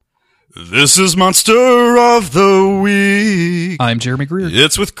This is Monster of the Week. I'm Jeremy Greer.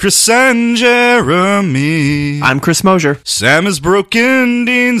 It's with Chris and Jeremy. I'm Chris Mosier. Sam is broken,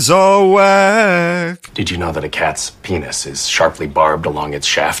 Dean's all whack. Did you know that a cat's penis is sharply barbed along its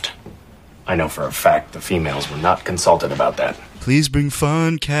shaft? I know for a fact the females were not consulted about that. Please bring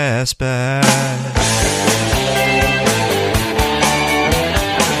Fun Cast back.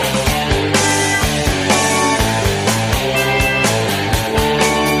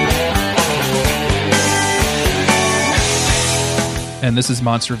 And this is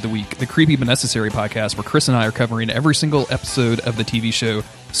Monster of the Week, the creepy but necessary podcast where Chris and I are covering every single episode of the TV show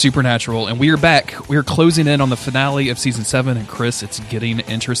Supernatural. And we are back. We are closing in on the finale of season 7. And Chris, it's getting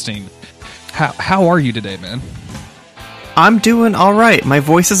interesting. How are you today, man? I'm doing all right. My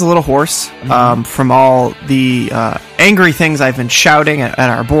voice is a little hoarse from all the angry things I've been shouting at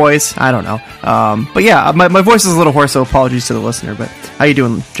our boys. I don't know. But yeah, my voice is a little hoarse, so apologies to the listener. But how you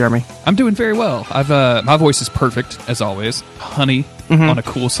doing, Jeremy? I'm doing very well. My voice is perfect, as always. Honey on a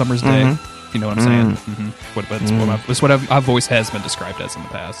cool summer's day. You know what I'm saying? That's what my voice has been described as in the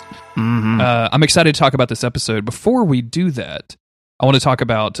past. I'm excited to talk about this episode. Before we do that, I want to talk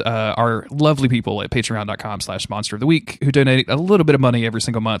about our lovely people at patreon.com/monster of the week who donate a little bit of money every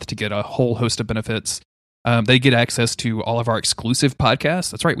single month to get a whole host of benefits. They get access to all of our exclusive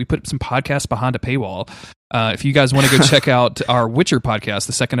podcasts. That's right. We put some podcasts behind a paywall. If you guys want to go check out our Witcher podcast,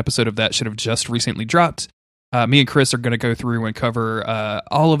 the second episode of that should have just recently dropped. Me and Chris are going to go through and cover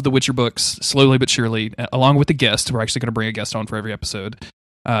all of the Witcher books slowly but surely, along with the guest. We're actually going to bring a guest on for every episode.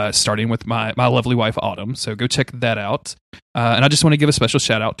 Starting with my lovely wife Autumn, so go check that out. And I just want to give a special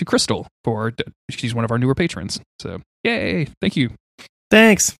shout out to Crystal she's one of our newer patrons. So yay, thank you,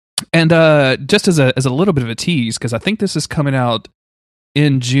 thanks. And just as a little bit of a tease, because I think this is coming out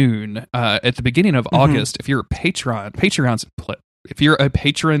in June, at the beginning of August. If you're a if you're a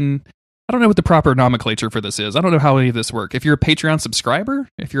patron. I don't know what the proper nomenclature for this is. I don't know how any of this work. If you're a Patreon subscriber,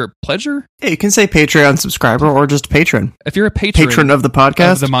 if you're a pledger, yeah, you can say Patreon subscriber or just patron. If you're a patron of the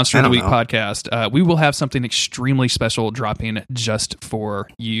podcast, of the Monster of the Week podcast, we will have something extremely special dropping just for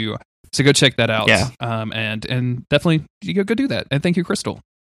you. So go check that out. Yeah. And definitely you go do that. And thank you, Crystal.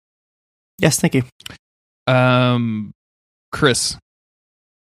 Yes, thank you. Chris.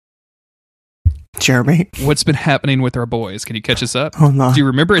 Jeremy, what's been happening with our boys? Can you catch us up? Hold on. Do you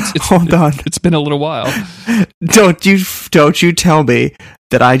remember? Hold on. It's been a little while. Don't you tell me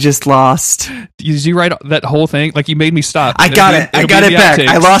that I just lost. Did you write that whole thing? Like you made me stop. I got it. I got it back.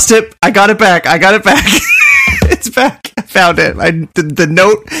 I lost it. I got it back. It's back. I found it. The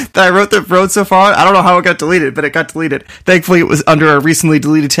note that I wrote so far, I don't know how it got deleted, but it got deleted. Thankfully, it was under a recently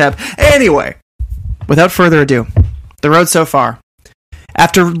deleted tab. Anyway, without further ado, the road so far.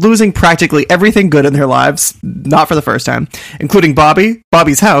 After losing practically everything good in their lives, not for the first time, including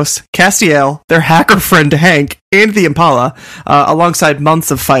Bobby's house, Castiel, their hacker friend Hank, and the Impala, alongside months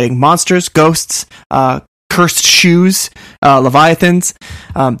of fighting monsters, ghosts, cursed shoes, Leviathans,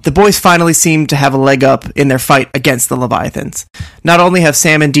 the boys finally seem to have a leg up in their fight against the Leviathans. Not only have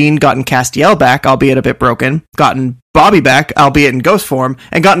Sam and Dean gotten Castiel back, albeit a bit broken, gotten Bobby back, albeit in ghost form,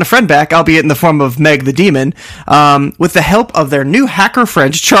 and gotten a friend back, albeit in the form of Meg the Demon. With the help of their new hacker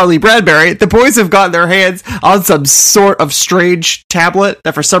friend, Charlie Bradbury, the boys have gotten their hands on some sort of strange tablet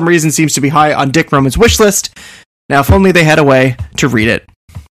that for some reason seems to be high on Dick Roman's wish list. Now, if only they had a way to read it.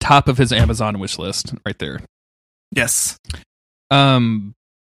 Top of his Amazon wish list, right there. Yes.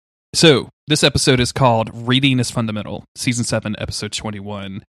 So, this episode is called Reading is Fundamental, Season 7, Episode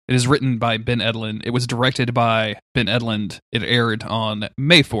 21. It is written by Ben Edlund. It was directed by Ben Edlund. It aired on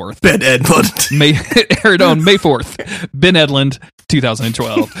May 4th. Ben Edlund. It aired on May 4th. Ben Edlund,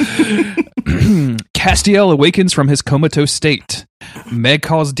 2012. Castiel awakens from his comatose state. Meg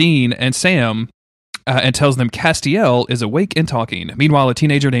calls Dean and Sam and tells them Castiel is awake and talking. Meanwhile, a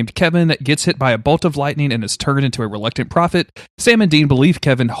teenager named Kevin gets hit by a bolt of lightning and is turned into a reluctant prophet. Sam and Dean believe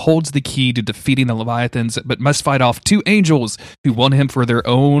Kevin holds the key to defeating the Leviathans, but must fight off two angels who want him for their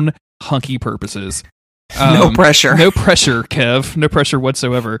own hunky purposes. No pressure. No pressure, Kev. No pressure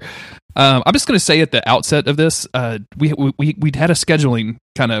whatsoever. I'm just going to say at the outset of this, we had a scheduling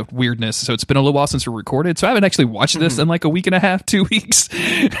kind of weirdness, so it's been a little while since we recorded. So I haven't actually watched this in like a week and a half, 2 weeks.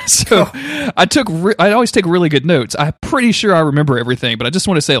 So I always take really good notes. I'm pretty sure I remember everything, but I just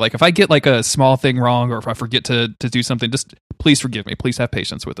want to say, like, if I get like a small thing wrong or if I forget to do something, just please forgive me. Please have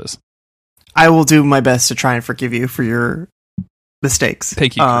patience with us. I will do my best to try and forgive you for your mistakes.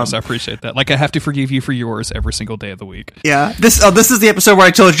 Thank you, Chris. I appreciate that. Like, I have to forgive you for yours every single day of the week. Yeah. This is the episode where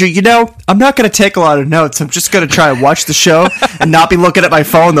I told you, I'm not going to take a lot of notes. I'm just going to try and watch the show and not be looking at my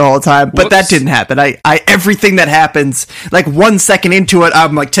phone the whole time. But that didn't happen. I everything that happens, like 1 second into it,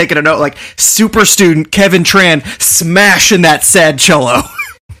 I'm like taking a note, like super student Kevin Tran smashing that sad cello.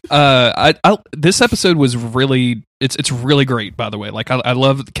 This episode was really, it's really great, by the way. Like, I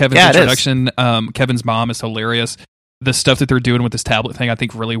love Kevin's introduction. Kevin's mom is hilarious. The stuff that they're doing with this tablet thing, I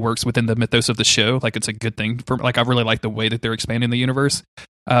think, really works within the mythos of the show. Like, it's a good thing for, like, I really like the way that they're expanding the universe.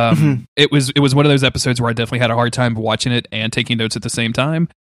 It was one of those episodes where I definitely had a hard time watching it and taking notes at the same time,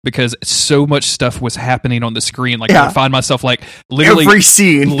 because so much stuff was happening on the screen. Like, I would find myself like literally every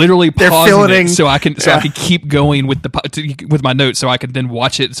scene, literally pausing it so I can keep going with my notes, so I could then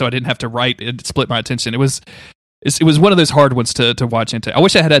watch it, so I didn't have to write and split my attention. It was one of those hard ones to watch into. I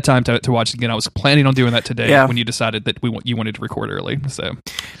wish I had had time to watch it again. I was planning on doing that today when you decided that you wanted to record early. So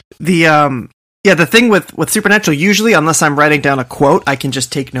the thing with Supernatural, usually, unless I'm writing down a quote, I can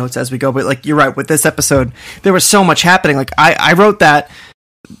just take notes as we go. But like, you're right, with this episode, there was so much happening. Like, I wrote that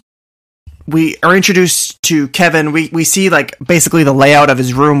we are introduced to Kevin. We see like basically the layout of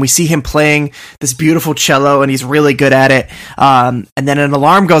his room. We see him playing this beautiful cello, and he's really good at it. And then an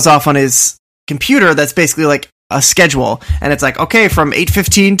alarm goes off on his computer that's basically like a schedule, and it's like, okay, from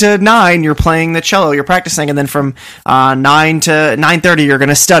 8:15 to 9 you're playing the cello, you're practicing, and then from 9 to 9:30 you're going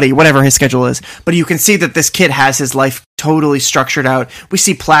to study, whatever his schedule is. But you can see that this kid has his life totally structured out. We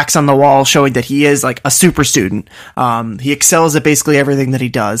see plaques on the wall showing that he is like a super student. He excels at basically everything that he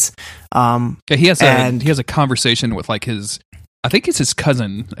does. He has a conversation with like I think it's his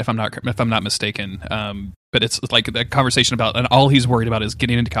cousin, if I'm not mistaken. But it's like a conversation about, and all he's worried about is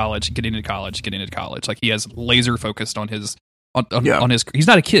getting into college. Like, he has laser focused on his, on his. He's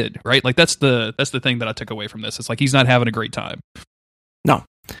not a kid, right? Like, that's the thing that I took away from this. It's like he's not having a great time. No,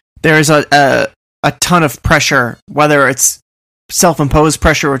 there is a ton of pressure, whether it's self-imposed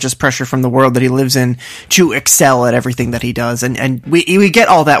pressure or just pressure from the world that he lives in, to excel at everything that he does, and we get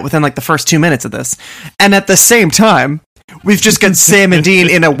all that within like the first 2 minutes of this, and at the same time, we've just got Sam and Dean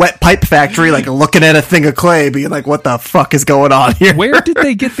in a wet pipe factory, like looking at a thing of clay, being like, "What the fuck is going on here?" Where did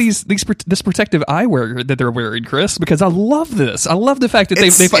they get this protective eyewear that they're wearing, Chris? Because I love this. I love the fact that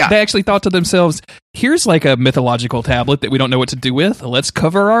they actually thought to themselves, "Here's like a mythological tablet that we don't know what to do with. Let's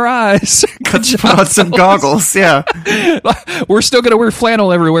cover our eyes. Let's put on some goggles." Yeah, we're still gonna wear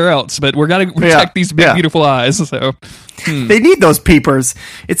flannel everywhere else, but we're gonna protect these big, beautiful eyes. So. They need those peepers.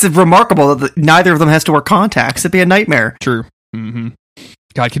 It's remarkable that neither of them has to wear contacts. It'd be a nightmare. True. Mm-hmm.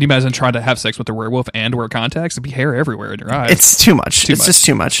 God, can you imagine trying to have sex with a werewolf and wear contacts? It'd be hair everywhere in your eyes. It's too much. It's just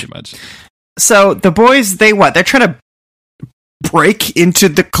too much. So the boys, they're trying to break into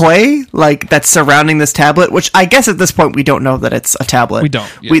the clay like that's surrounding this tablet, which I guess at this point we don't know that it's a tablet. We don't.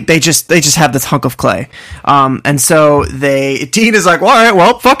 Yeah. They just have this hunk of clay, and so Dean is like, well, all right,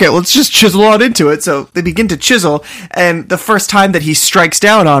 well, fuck it, let's just chisel on into it. So they begin to chisel, and the first time that he strikes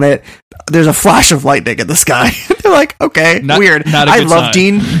down on it, there's a flash of lightning in the sky. They're like, okay, weird. I love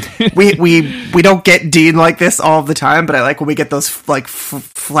Dean. we don't get Dean like this all the time, but I like when we get those like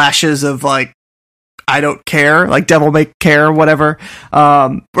flashes of like, I don't care, like devil may care, whatever.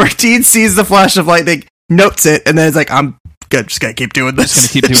 Where Dean sees the flash of lightning, notes it, and then it's like, I'm good, just gonna keep doing this.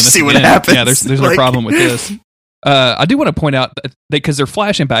 Just gonna keep doing this. See again. What happens. Yeah, there's no problem with this. I do want to point out that because they're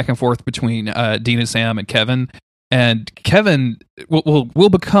flashing back and forth between Dean and Sam and Kevin. And Kevin will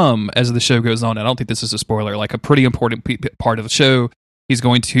become, as the show goes on, and I don't think this is a spoiler, like a pretty important part of the show. He's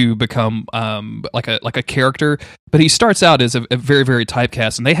going to become like a character, but he starts out as a very, very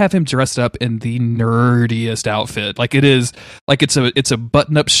typecast, and they have him dressed up in the nerdiest outfit. Like it's a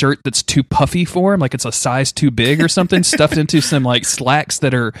button-up shirt that's too puffy for him, like it's a size too big or something, stuffed into some like slacks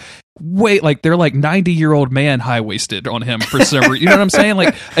that are they're like 90-year-old man high-waisted on him for some reason. You know what I'm saying?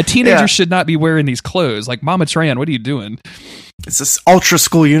 Like a teenager should not be wearing these clothes. Like, Mama Tran, what are you doing? It's this ultra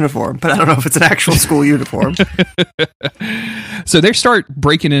school uniform, but I don't know if it's an actual school uniform. So they start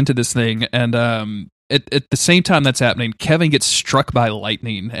breaking into this thing, and at the same time that's happening, Kevin gets struck by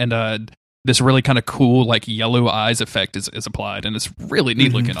lightning, and this really kind of cool like yellow eyes effect is applied, and it's really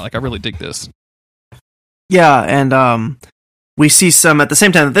neat looking. Like, I really dig this. Yeah, and we see some at the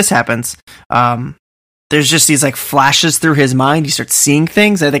same time that this happens. There's just these like flashes through his mind. He starts seeing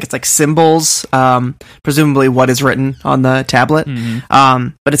things. I think it's like symbols, presumably what is written on the tablet.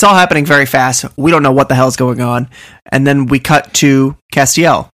 But it's all happening very fast. We don't know what the hell's going on. And then we cut to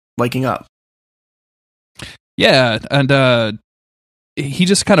Castiel waking up. Yeah, and he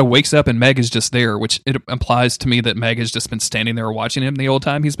just kind of wakes up and Meg is just there, which it implies to me that Meg has just been standing there watching him the whole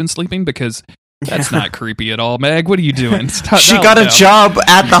time he's been sleeping, because That's not creepy at all, Meg. What are you doing? She got a job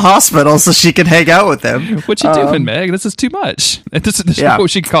at the hospital so she could hang out with him. What you doing, Meg? This is too much. This is what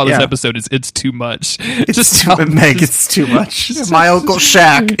she could call this episode is "It's Too Much." Meg, it's too much. My Uncle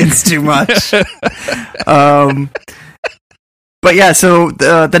Shaq, it's too much. But yeah, so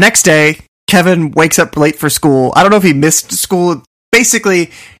the next day, Kevin wakes up late for school. I don't know if he missed school.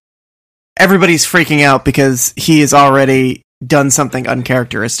 Basically, everybody's freaking out because he has already done something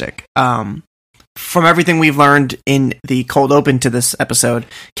uncharacteristic. From everything we've learned in the cold open to this episode,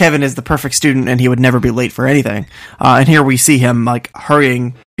 Kevin is the perfect student and he would never be late for anything. And here we see him like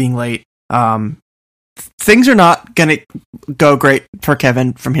hurrying, being late. Things are not going to go great for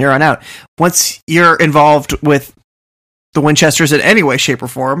Kevin from here on out. Once you're involved with the Winchesters in any way, shape, or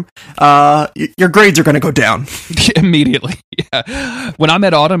form, your grades are going to go down. Immediately. Yeah. When I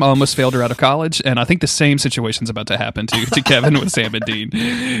met Autumn, I almost failed her out of college, and I think the same situation's about to happen to Kevin with Sam and Dean,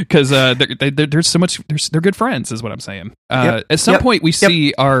 because there's so much. They're good friends, is what I'm saying. At some point, we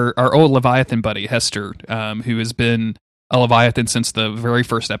see our old Leviathan buddy Hester, who has been a Leviathan since the very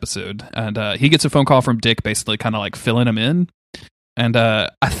first episode, and he gets a phone call from Dick, basically kind of like filling him in. And I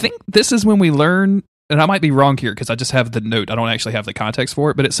think this is when we learn. And I might be wrong here because I just have the note. I don't actually have the context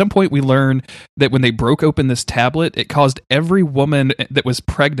for it. But at some point, we learn that when they broke open this tablet, it caused every woman that was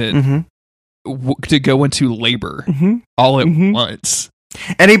pregnant to go into labor all at once.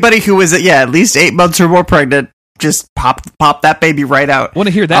 Anybody who was at least 8 months or more pregnant, just pop that baby right out. I want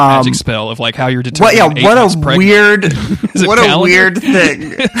to hear that magic spell of like how you're determining. What a weird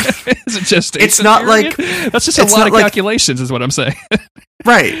thing. Is it just? It's not like that's just a lot of calculations, is what I'm saying.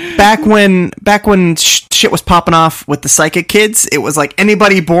 Right. Back when shit was popping off with the psychic kids, it was like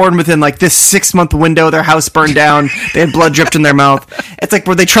anybody born within like this 6-month window, their house burned down, they had blood dripped in their mouth. It's like,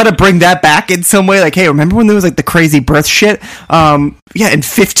 were they trying to bring that back in some way? Like, hey, remember when there was like the crazy birth shit? In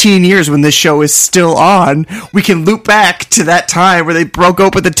 15 years when this show is still on, we can loop back to that time where they broke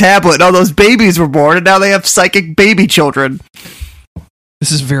open the tablet and all those babies were born and now they have psychic baby children.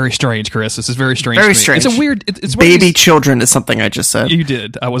 This is very strange, Chris. This is very strange. Very strange. It's a weird. It's baby children is something I just said. You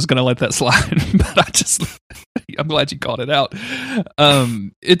did. I was going to let that slide, but I'm glad you called it out.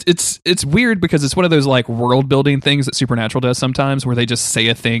 It's weird because it's one of those like world building things that Supernatural does sometimes, where they just say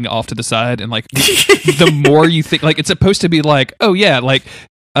a thing off to the side, and like the more you think, like it's supposed to be like, oh yeah, like.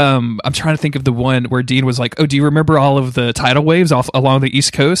 I'm trying to think of the one where Dean was like, "Oh, do you remember all of the tidal waves along the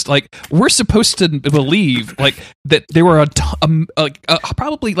East Coast?" Like, we're supposed to believe like that there were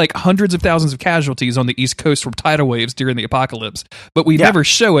probably like hundreds of thousands of casualties on the East Coast from tidal waves during the apocalypse, but we never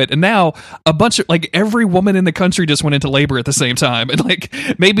show it. And now a bunch of like every woman in the country just went into labor at the same time, and like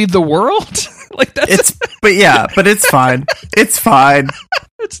maybe the world, like that's. But it's fine. It's fine.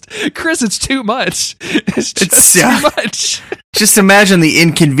 Chris, it's too much. It's too much. Just imagine the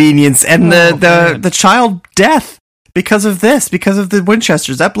inconvenience and the child death because of this, because of the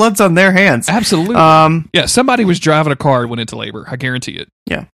Winchesters. That blood's on their hands. Absolutely. Somebody was driving a car and went into labor. I guarantee it.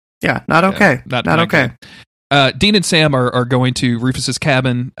 Yeah. Not okay. Not okay. Dean and Sam are going to Rufus's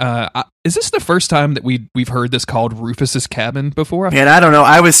cabin. Is this the first time that we've heard this called Rufus's cabin before? Man, I don't know.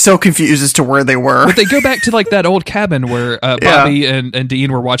 I was so confused as to where they were. But they go back to like that old cabin where Bobby and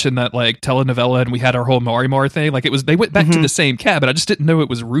Dean were watching that like telenovela, and we had our whole Marimar thing. Like they went back to the same cabin. I just didn't know it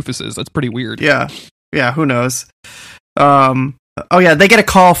was Rufus's. That's pretty weird. Yeah. Who knows? They get a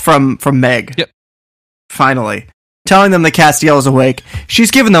call from Meg. Yep. Finally. Telling them the Castiel is awake.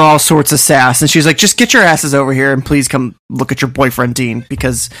 She's giving them all sorts of sass, and she's like, just get your asses over here and please come look at your boyfriend, Dean,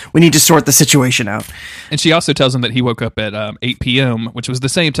 because we need to sort the situation out. And she also tells him that he woke up at 8 p.m., which was the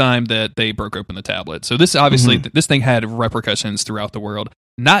same time that they broke open the tablet. So this, obviously, this thing had repercussions throughout the world,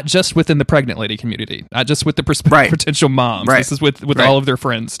 not just within the pregnant lady community, not just with the potential moms. Right. This is with all of their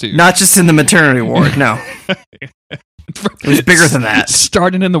friends, too. Not just in the maternity ward, no. It was bigger than that.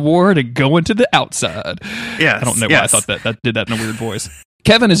 Starting in the ward and going to the outside. Yeah, I don't know why I thought that did that in a weird voice.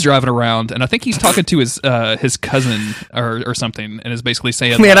 Kevin is driving around, and I think he's talking to his cousin or something, and is basically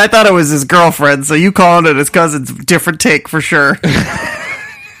saying, "Man, I thought it was his girlfriend, so you calling it his cousin's different take for sure."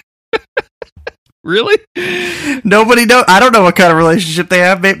 Really? Nobody know. I don't know what kind of relationship they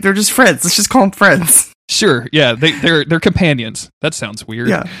have. Maybe they're just friends. Let's just call them friends. Sure. Yeah, they're companions. That sounds weird.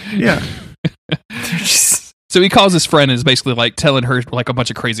 Yeah. They're just. So he calls his friend and is basically like telling her like a bunch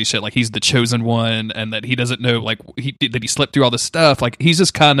of crazy shit, like he's the chosen one and that he doesn't know like that he slept through all this stuff. Like he's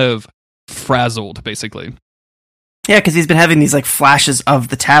just kind of frazzled, basically. Yeah, because he's been having these like flashes of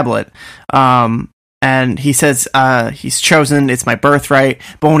the tablet, and he says he's chosen. It's my birthright.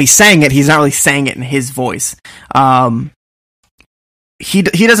 But when he's saying it, he's not really saying it in his voice. he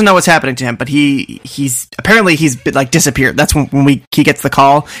doesn't know what's happening to him, but he's apparently been, like, disappeared. That's when he gets the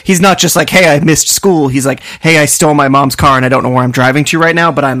call. He's not just like, hey, I missed school. He's like, hey, I stole my mom's car and I don't know where I'm driving to right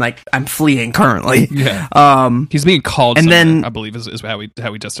now, but I'm fleeing currently. Yeah. He's being called, and then I believe is how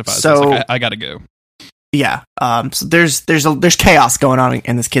he justifies. So it's like, I gotta go. Yeah. So there's chaos going on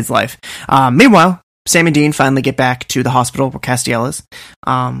in this kid's life. Meanwhile, Sam and Dean finally get back to the hospital where Castiel is.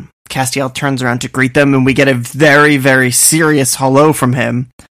 Castiel turns around to greet them, and we get a very, very serious hello from him.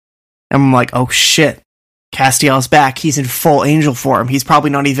 And I'm like, oh shit, Castiel's back. He's in full angel form. He's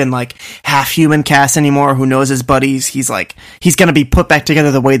probably not even like half human Cass anymore, who knows his buddies. He's gonna be put back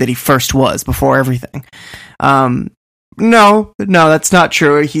together the way that he first was before everything. No, that's not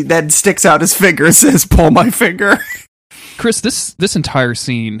true. He then sticks out his finger and says, pull my finger. Chris, this entire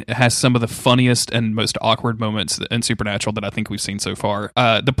scene has some of the funniest and most awkward moments in Supernatural that I think we've seen so far.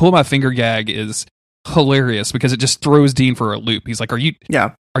 The pull my finger gag is hilarious because it just throws Dean for a loop. He's like, are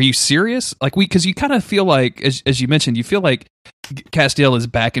you serious? Like, because you kind of feel like, as you mentioned, you feel like Castiel is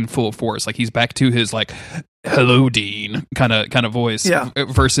back in full force. Like, he's back to his, like, hello, Dean kind of voice,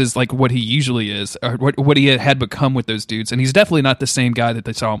 versus like what he usually is, or what he had become with those dudes. And he's definitely not the same guy that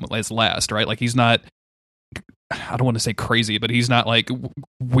they saw him as last, right? Like, he's not, I don't want to say crazy, but he's not like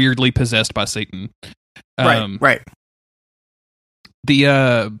weirdly possessed by Satan. Right.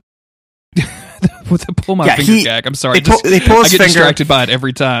 The pull my finger gag. I'm sorry. They pull his I get finger. distracted by it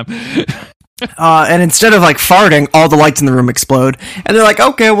every time. And instead of like farting, all the lights in the room explode. And they're like,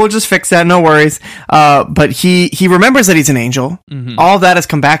 okay, we'll just fix that. No worries. But he remembers that he's an angel. Mm-hmm. All of that has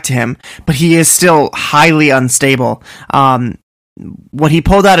come back to him, but he is still highly unstable. What he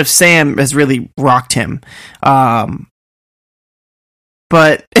pulled out of Sam has really rocked him.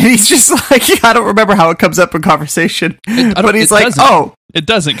 But he's just like, I don't remember how it comes up in conversation. But he's like, it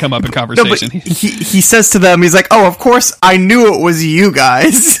doesn't come up in conversation. No, he says to them, he's like, oh, of course, I knew it was you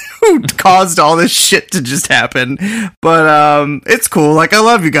guys who caused all this shit to just happen. But it's cool. Like, I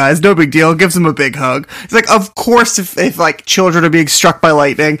love you guys. No big deal. Gives him a big hug. He's like, of course, if like children are being struck by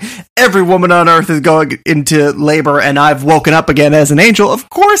lightning, every woman on earth is going into labor, and I've woken up again as an angel. Of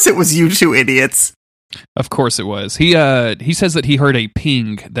course, it was you two idiots. Of course it was. He says that he heard a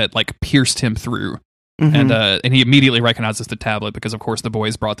ping that like pierced him through. Mm-hmm. And he immediately recognizes the tablet because, of course, the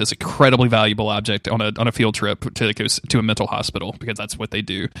boys brought this incredibly valuable object on a field trip to a mental hospital because that's what they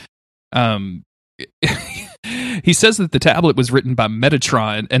do. He says that the tablet was written by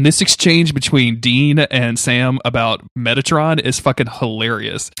Metatron, and this exchange between Dean and Sam about Metatron is fucking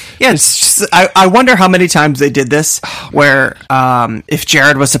hilarious. Yeah, it's just, I wonder how many times they did this, where if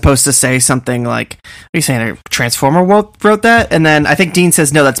Jared was supposed to say something like, what are you saying, a Transformer wrote that? And then I think Dean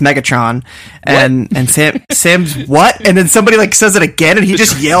says, no, that's Megatron. And Sam's, what? And then somebody like says it again, and he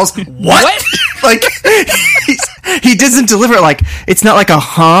just yells, what? Like, he doesn't deliver it like, it's not like a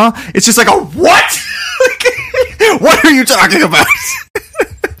huh, it's just like a what? What are you talking about?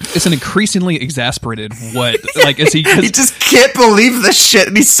 It's an increasingly exasperated what, like, is he just can't believe this shit,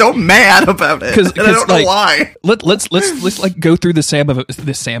 and he's so mad about it. Because I don't know why. Let's like go through the Sam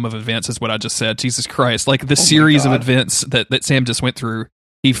of events is what I just said. Jesus Christ, like the series of events that Sam just went through.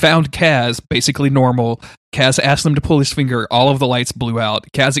 He found Kaz basically normal. Kaz asked him to pull his finger. All of the lights blew out.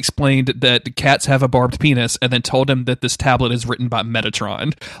 Kaz explained that cats have a barbed penis and then told him that this tablet is written by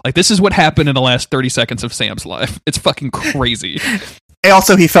Metatron. Like, this is what happened in the last 30 seconds of Sam's life. It's fucking crazy.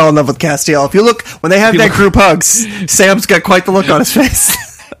 Also, he fell in love with Castiel. If you look, when they have that group hugs, Sam's got quite the look on his face.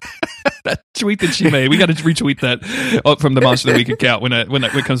 That tweet that she made, we got to retweet that from the Monster of the Week account when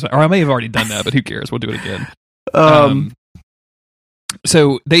it comes back. Or I may have already done that, but who cares? We'll do it again.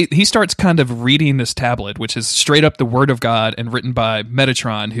 So he starts kind of reading this tablet, which is straight up the Word of God and written by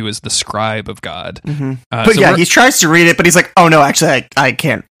Metatron, who is the scribe of God. Mm-hmm. He tries to read it, but he's like, oh no, actually, I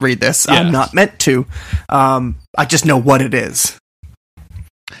can't read this. Yeah. I'm not meant to. I just know what it is.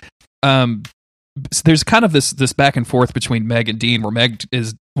 So there's kind of this back and forth between Meg and Dean, where Meg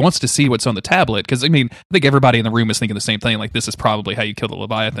wants to see what's on the tablet, because I think everybody in the room is thinking the same thing, like, this is probably how you kill the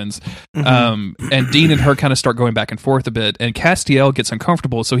Leviathans. Mm-hmm. And Dean and her kind of start going back and forth a bit, and Castiel gets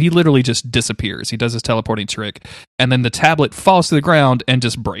uncomfortable, so he literally just disappears. He does his teleporting trick, and then the tablet falls to the ground and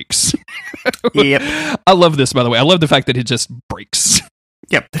just breaks. Yep. I love this, by the way. I love the fact that it just breaks.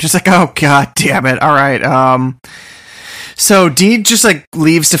 Yep. They're just like, oh god damn it. All right. So Dean just like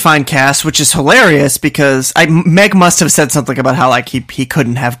leaves to find Cass, which is hilarious because Meg must have said something about how like he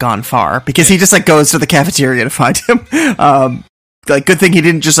couldn't have gone far, because he just like goes to the cafeteria to find him. Like, good thing he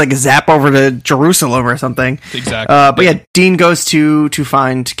didn't just like zap over to Jerusalem or something. Exactly. But yeah, Dean goes to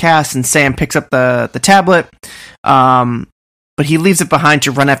find Cass, and Sam picks up the tablet. But he leaves it behind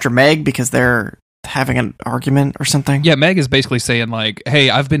to run after Meg because they're having an argument or something. Yeah, Meg is basically saying like, "Hey,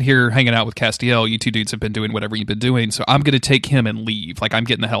 I've been here hanging out with Castiel. You two dudes have been doing whatever you've been doing, so I'm going to take him and leave. Like, I'm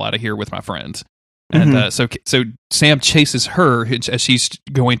getting the hell out of here with my friends." And so Sam chases her as she's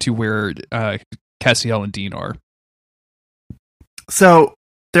going to where Castiel and Dean are. So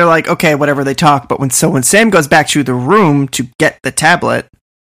they're like, okay, whatever, they talk. But when Sam goes back to the room to get the tablet,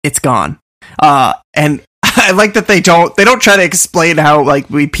 it's gone. And I like that they don't try to explain how like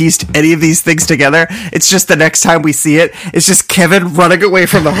we pieced any of these things together. It's just the next time we see it, it's just Kevin running away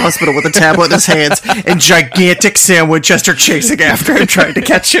from the hospital with a tablet in his hands and gigantic Sam Winchester chasing after him, trying to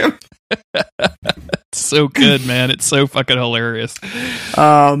catch him. It's so good, man. It's so fucking hilarious.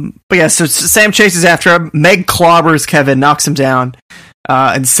 But yeah, so Sam chases after him. Meg clobbers Kevin, knocks him down.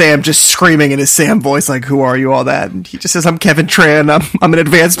 And Sam just screaming in his Sam voice, like, "Who are you?" All that. And he just says, "I'm Kevin Tran. I'm an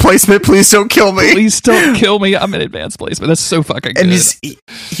advanced placement. Please don't kill me. Please don't kill me. I'm an advanced placement." That's so fucking good. And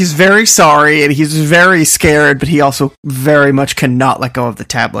he's very sorry and he's very scared, but he also very much cannot let go of the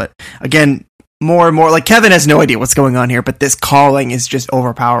tablet. Again, more and more, like, Kevin has no idea what's going on here, but this calling is just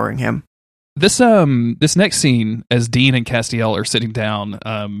overpowering him. This next scene, as Dean and Castiel are sitting down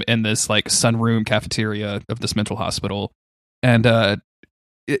in this like sunroom cafeteria of this mental hospital, and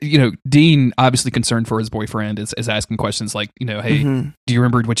Dean, obviously concerned for his boyfriend, is asking questions like, "Hey, do you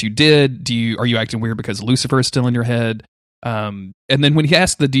remember what you did? Are you acting weird because Lucifer is still in your head?" And then when he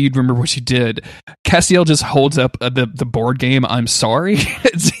asked the "Do you remember what you did?" Castiel just holds up the board game "I'm sorry."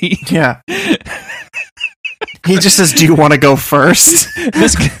 Yeah. He just says, "Do you want to go first?"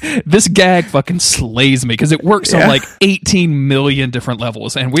 This gag fucking slays me because it works on like 18 million different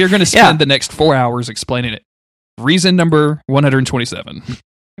levels, and we are going to spend the next 4 hours explaining it. Reason number 127.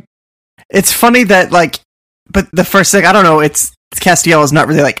 It's funny that, like, but the first thing, I don't know, it's Castiel is not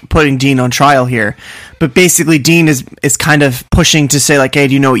really like putting Dean on trial here, but basically Dean is kind of pushing to say like, "Hey,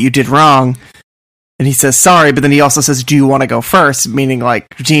 do you know what you did wrong?" And he says, "Sorry," but then he also says, "Do you want to go first?" Meaning like,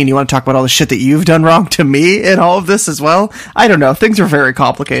 Dean, you want to talk about all the shit that you've done wrong to me in all of this as well? I don't know. Things are very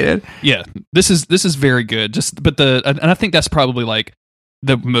complicated. Yeah, this is very good. And I think that's probably like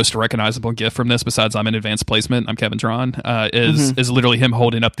the most recognizable gif from this, besides "I'm in advanced placement, I'm Kevin Tron," is literally him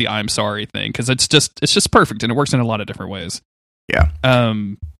holding up the "I'm sorry" thing, because it's just perfect and it works in a lot of different ways. Yeah.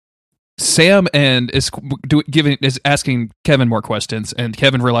 Sam is asking Kevin more questions, and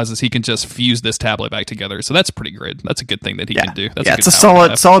Kevin realizes he can just fuse this tablet back together. So that's pretty good. That's a good thing that he can do. It's a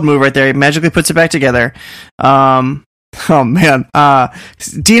solid move right there. He magically puts it back together. Oh man,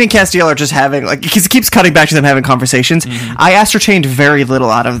 Dean and Castiel are just having, like, because it keeps cutting back to them having conversations. I ascertained very little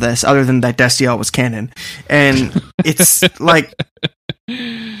out of this, other than that Destiel was canon, and it's like,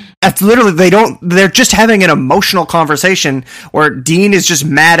 it's literally they're just having an emotional conversation where Dean is just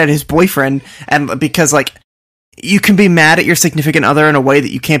mad at his boyfriend, and because like you can be mad at your significant other in a way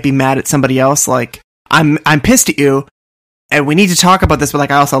that you can't be mad at somebody else. Like, I'm pissed at you, and we need to talk about this, but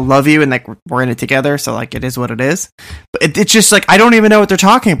like, I also love you, and like, we're in it together, so like, it is what it is. But it's just like, I don't even know what they're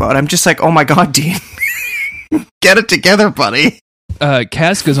talking about. I'm just like, oh my god, Dean, get it together, buddy.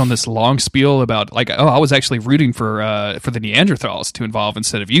 Cass goes on this long spiel about like, "Oh, I was actually rooting for the Neanderthals to involve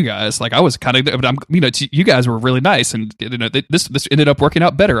instead of you guys. Like, I was kind of, but you guys were really nice, and this ended up working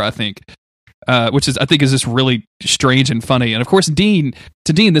out better, I think." Which I think is just really strange and funny. And of course, to Dean,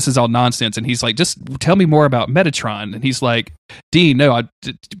 this is all nonsense, and he's like, "Just tell me more about Metatron." And he's like, "Dean, no,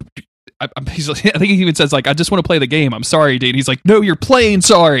 he's like, I think he even says like, "I just want to play the game. I'm sorry, Dean." He's like, "No, you're playing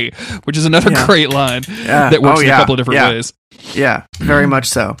sorry," which is another great line that works in a couple of different ways. Yeah, very much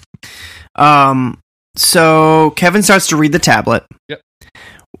so. So Kevin starts to read the tablet. Yep.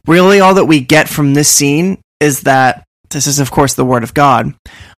 Really, all that we get from this scene is that this is, of course, the word of God,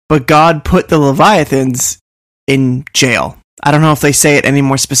 but God put the Leviathans in jail. I don't know if they say it any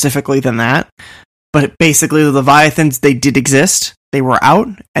more specifically than that, but basically the Leviathans, they did exist. They were out,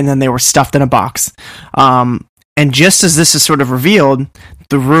 and then they were stuffed in a box. And just as this is sort of revealed,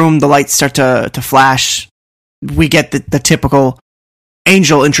 the lights start to flash. We get the typical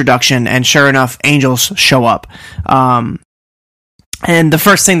angel introduction, and sure enough, angels show up. And the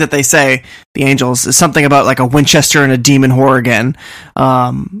first thing that they say, the angels, is something about like a Winchester and a demon whore again.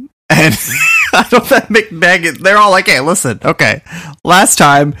 And I don't that make Megan, they're all like, "Hey, listen, okay, last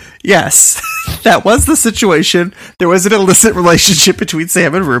time, yes, that was the situation. There was an illicit relationship between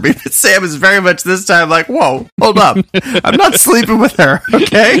Sam and Ruby, but Sam is very much this time like, whoa, hold up, I'm not sleeping with her,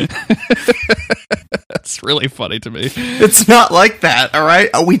 okay?" That's really funny to me. It's not like that, all right?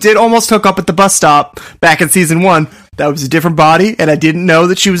 We did almost hook up at the bus stop back in season 1. That was a different body, and I didn't know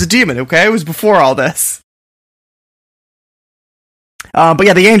that she was a demon, okay? It was before all this. But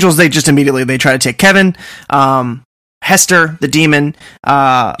yeah, the angels, they just immediately, they try to take Kevin. Hester, the demon.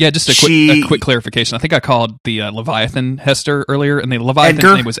 Just a quick clarification. I think I called the Leviathan Hester earlier, and the Leviathan's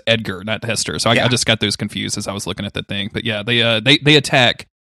name was Edgar, not Hester. So I just got those confused as I was looking at the thing. But yeah, they attack,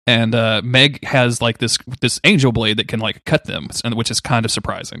 and Meg has like this angel blade that can like cut them, which is kind of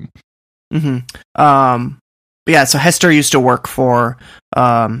surprising. Mm-hmm. Yeah, so Hester used to work for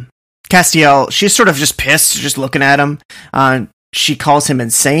Castiel. She's sort of just pissed, just looking at him. She calls him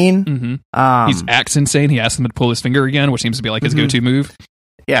insane. Mm-hmm. He acts insane. He asks him to pull his finger again, which seems to be like his go-to move.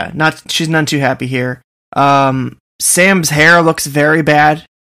 Yeah, she's none too happy here. Sam's hair looks very bad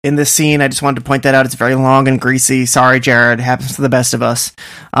in this scene. I just wanted to point that out. It's very long and greasy. Sorry, Jared. It happens to the best of us.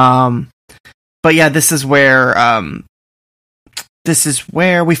 But yeah, this is where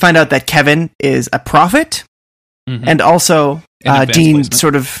we find out that Kevin is a prophet, and also Dean placement.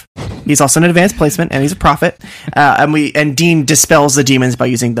 Sort of. He's also an advanced placement, and he's a prophet. And Dean dispels the demons by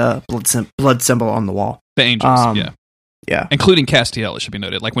using the blood symbol on the wall. The angels, yeah, including Castiel. It should be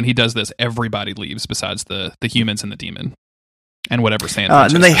noted. Like when he does this, everybody leaves besides the humans and the demon, and whatever Santa.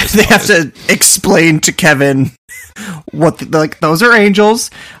 And then they have to explain to Kevin what those are angels.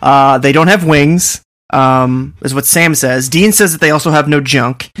 They don't have wings. Is what Sam says. Dean says that they also have no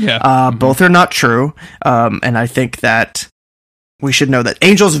junk. Yeah, both are not true. And I think that we should know that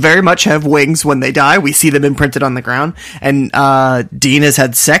angels very much have wings when they die. We see them imprinted on the ground. And Dean has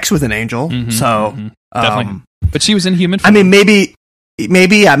had sex with an angel. Definitely. But she was in human form. I mean, maybe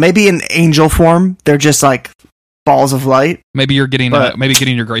in angel form. They're just like balls of light. Maybe you're getting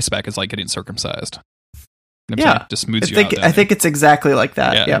your grace back is like getting circumcised. Just smooths you out. I think it's exactly like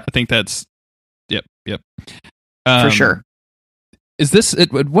that. Yeah, yep. I think that's yep. For sure. Is this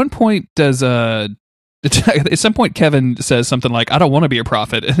at one point? Does at some point Kevin says something like, "I don't want to be a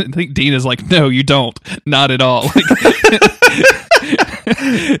prophet," and I think Dean is like, "No, you don't, not at all."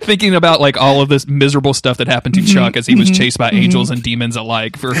 Thinking about like all of this miserable stuff that happened to Chuck as he was chased by angels and demons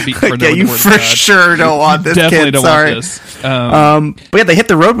alike for knowing the word of God. Sure don't want this. Definitely kid. don't Sorry. want this. But yeah, they hit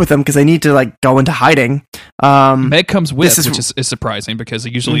the road with them because they need to like go into hiding. Meg comes with, which is surprising because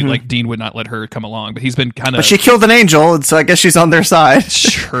usually like Dean would not let her come along, but he's been kind of. But she killed an angel, and so I guess she's on their side.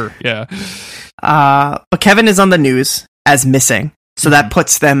 Sure, yeah. But Kevin is on the news as missing, so that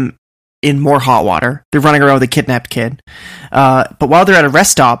puts them in more hot water. They're running around with a kidnapped kid. But while they're at a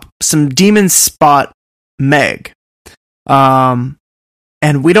rest stop, some demons spot Meg. And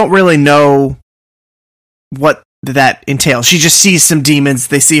we don't really know what that entails. She just sees some demons,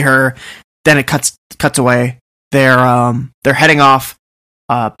 they see her, then it cuts away. They're heading off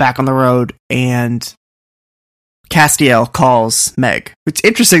back on the road, and Castiel calls Meg. It's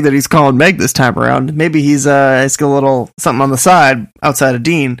interesting that he's calling Meg this time around. Maybe he's got a little something on the side outside of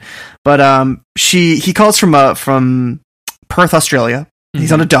Dean. But he calls from Perth, Australia.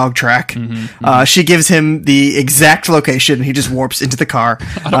 He's on a dog track. She gives him the exact location. He just warps into the car,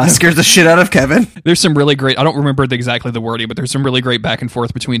 scares the shit out of Kevin. There's some really great, I don't remember exactly the wording, but there's some really great back and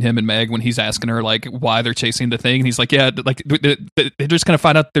forth between him and Meg when he's asking her like why they're chasing the thing. And he's like, yeah, like they're just going to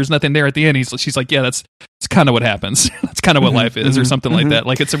find out there's nothing there at the end. She's like, yeah, that's kind of what happens. That's kind of what life is or something like that.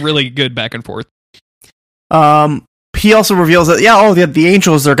 Like it's a really good back and forth. He also reveals that, the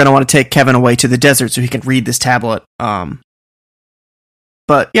angels are going to want to take Kevin away to the desert so he can read this tablet.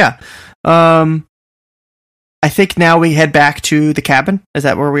 But yeah, I think now we head back to the cabin. Is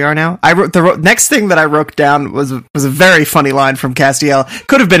that where we are now? I wrote the next thing that I wrote down was a very funny line from Castiel.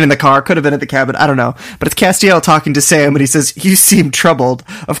 Could have been in the car, could have been at the cabin. I don't know. But it's Castiel talking to Sam, and he says, "You seem troubled.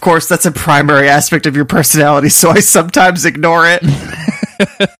 Of course, that's a primary aspect of your personality, so I sometimes ignore it."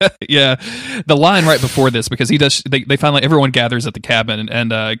 Yeah, the line right before this, because they finally everyone gathers at the cabin,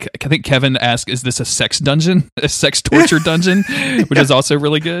 and I think Kevin asks, "Is this a sex dungeon, a sex torture dungeon?" Which is also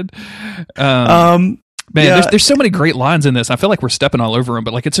really good. Man, there's so many great lines in this. I feel like we're stepping all over them,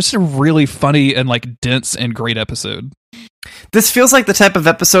 but like it's just a really funny and like dense and great episode. This feels like the type of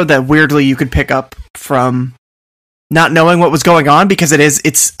episode that weirdly you could pick up from not knowing what was going on, because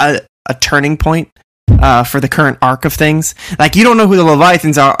it's a turning point. For the current arc of things, like you don't know who the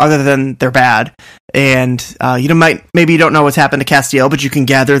Leviathans are other than they're bad, and maybe you don't know what's happened to Castiel, but you can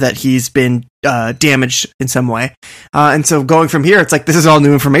gather that he's been damaged in some way, and so going from here, it's like this is all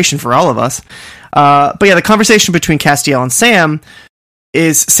new information for all of us. But yeah, the conversation between Castiel and Sam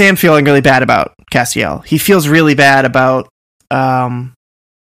is Sam feeling really bad about Castiel. He feels really bad about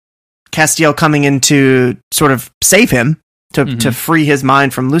Castiel coming in to sort of save him. to free his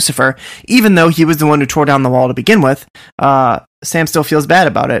mind from Lucifer, even though he was the one who tore down the wall to begin with. Sam still feels bad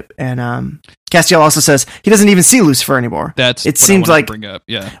about it, and Castiel also says he doesn't even see Lucifer anymore. It seems like, bring up,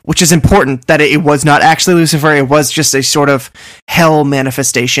 which is important, that it was not actually Lucifer. It was just a sort of hell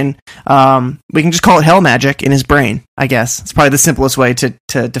manifestation. We can just call it hell magic in his brain, I guess. It's probably the simplest way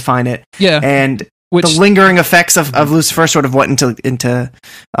to define it. Yeah, and the lingering effects of Lucifer sort of went into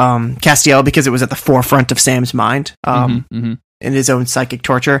Castiel because it was at the forefront of Sam's mind in his own psychic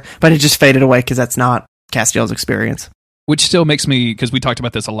torture, but it just faded away because that's not Castiel's experience. Which still makes me, because we talked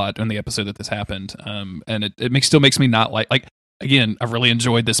about this a lot in the episode that this happened, and it still makes me not like, again, I really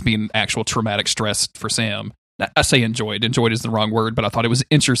enjoyed this being actual traumatic stress for Sam. I say enjoyed is the wrong word, but I thought it was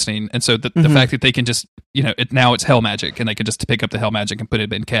interesting. And so the fact that they can just, now it's hell magic, and they can just pick up the hell magic and put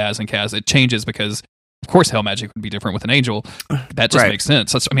it in Kaz, and Kaz, it changes because, of course, hell magic would be different with an angel. That just makes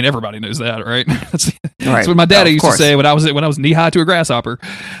sense. Everybody knows that, right? That's what my daddy used to say when I was knee high to a grasshopper.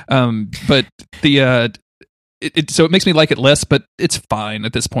 But the so it makes me like it less, but it's fine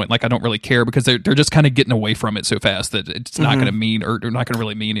at this point. Like, I don't really care because they're just kind of getting away from it so fast that it's not going to mean or not going to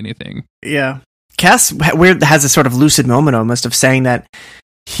really mean anything. Yeah. Cass has a sort of lucid moment almost of saying that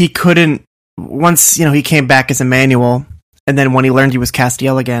he couldn't, once, he came back as Emmanuel, and then when he learned he was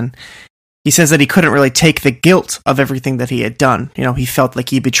Castiel again, he says that he couldn't really take the guilt of everything that he had done. He felt like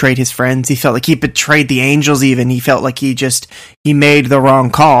he betrayed his friends. He felt like he betrayed the angels even. He felt like he made the wrong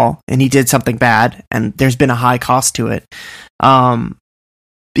call and he did something bad, and there's been a high cost to it.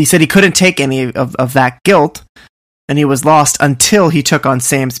 He said he couldn't take any of that guilt, and he was lost until he took on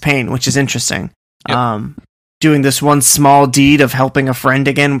Sam's pain, which is interesting. Yep. Doing this one small deed of helping a friend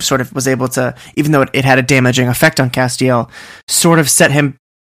again sort of was able to, even though it had a damaging effect on Castiel, sort of set him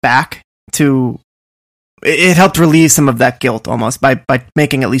back to, it helped relieve some of that guilt almost by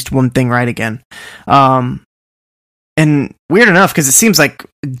making at least one thing right again. And weird enough, because it seems like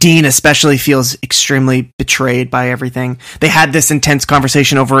Dean especially feels extremely betrayed by everything. They had this intense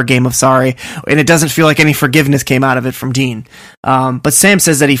conversation over a game of sorry, and it doesn't feel like any forgiveness came out of it from Dean. But Sam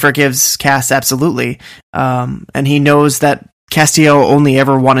says that he forgives Cass absolutely, and he knows that Castiel only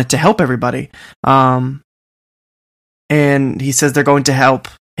ever wanted to help everybody. And he says they're going to help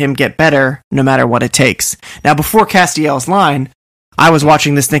him get better no matter what it takes. Now, before Castiel's line, I was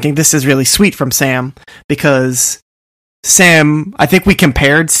watching this thinking this is really sweet from Sam, because Sam, I think we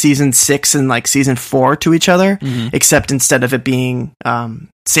compared season 6 and like season 4 to each other, except instead of it being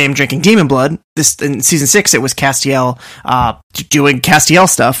Sam drinking demon blood, this in season 6 it was Castiel doing Castiel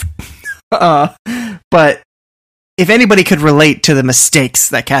stuff. But if anybody could relate to the mistakes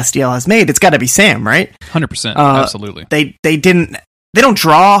that Castiel has made, it's got to be Sam, right? 100%, absolutely. They don't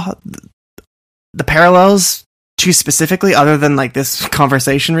draw the parallels too specifically, other than like this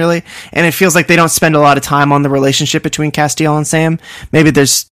conversation, really, and it feels like they don't spend a lot of time on the relationship between Castiel and Sam. Maybe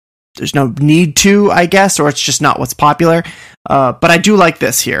there's no need to, I guess, or it's just not what's popular. But I do like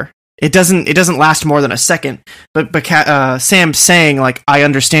this here. It doesn't last more than a second, but Sam saying like, I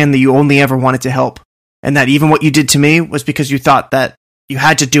understand that you only ever wanted to help, and that even what you did to me was because you thought that you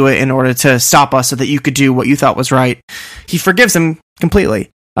had to do it in order to stop us so that you could do what you thought was right. He forgives him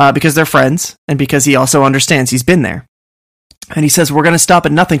completely. Because they're friends, and because he also understands he's been there. And he says, we're going to stop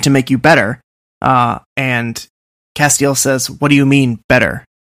at nothing to make you better. And Castiel says, what do you mean, better?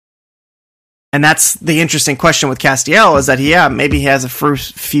 And that's the interesting question with Castiel, is that, maybe he has a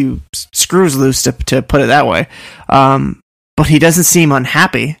few screws loose, to put it that way. But he doesn't seem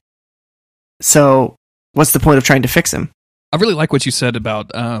unhappy. So what's the point of trying to fix him? I really like what you said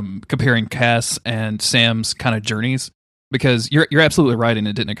about comparing Cass and Sam's kind of journeys. Because you're absolutely right, and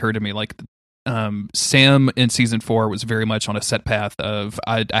it didn't occur to me. Like, Sam in season 4 was very much on a set path of,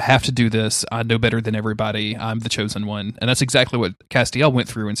 I have to do this. I know better than everybody. I'm the chosen one, and that's exactly what Castiel went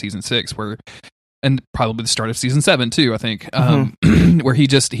through in season 6, and probably the start of season 7 too. I think, where he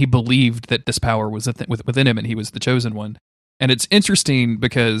believed that this power was within him, and he was the chosen one. And it's interesting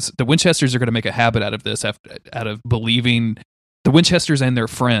because the Winchesters are going to make a habit out of this, out of believing the Winchesters and their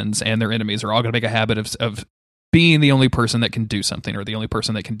friends and their enemies are all going to make a habit of being the only person that can do something, or the only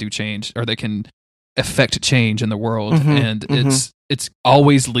person that can do change, or that can affect change in the world. And it's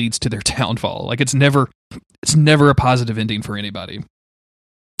always leads to their downfall. Like, it's never a positive ending for anybody.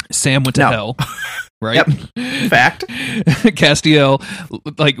 Sam went to hell, right? Yep. Fact. Castiel,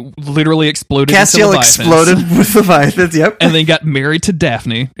 like, literally exploded. Castiel exploded with Leviathans. Yep. And then got married to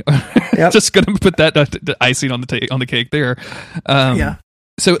Daphne. Yep. Just gonna put that the icing on the cake there. Yeah.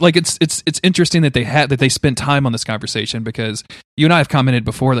 So, like, it's interesting that they spent time on this conversation, because you and I have commented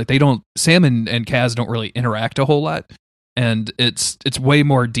before that Sam and Kaz don't really interact a whole lot, and it's way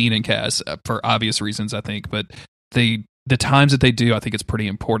more Dean and Kaz for obvious reasons, I think. But they the times that they do, I think it's pretty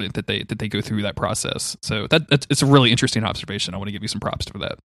important that they go through that process. So it's a really interesting observation. I want to give you some props for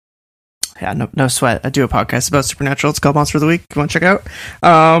that. Yeah, no sweat. I do a podcast about Supernatural. It's called Monster of the Week. You want to check out?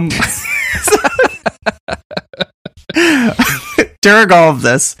 During all of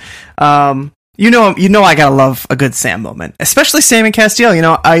this, you know, I gotta love a good Sam moment, especially Sam and Castiel. You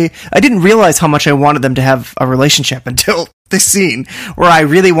know, I didn't realize how much I wanted them to have a relationship until this scene, where I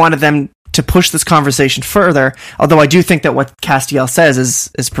really wanted them to push this conversation further. Although I do think that what Castiel says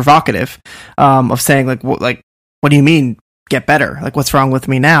is provocative, of saying like, what do you mean get better? Like, what's wrong with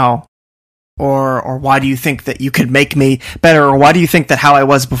me now? Or why do you think that you could make me better? Or why do you think that how I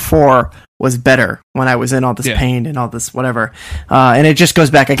was before was better when I was in all this pain and all this whatever? And it just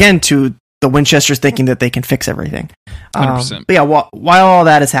goes back again to the Winchesters thinking that they can fix everything. 100%. But yeah, while all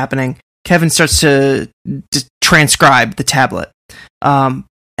that is happening, Kevin starts to transcribe the tablet. And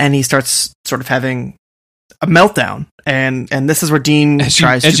he starts sort of having a meltdown. And this is where Dean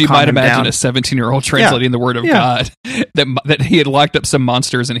tries to as you calm might him imagine down. a 17-year-old translating the word of God, that he had locked up some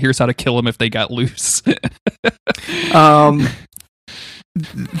monsters and here's how to kill them if they got loose.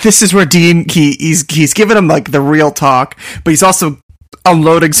 This is where Dean he's giving him like the real talk, but he's also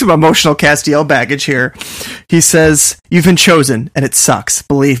unloading some emotional Castiel baggage here. He says, "You've been chosen and it sucks,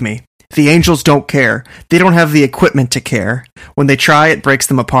 believe me. The angels don't care. They don't have the equipment to care. When they try, it breaks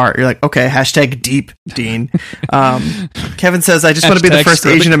them apart." You're like, okay, hashtag deep, Dean. Kevin says, "I just want to be the first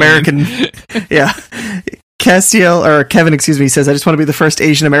Asian American." Yeah. Kevin, says, "I just want to be the first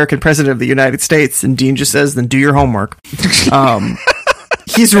Asian American president of the United States." And Dean just says, "Then do your homework."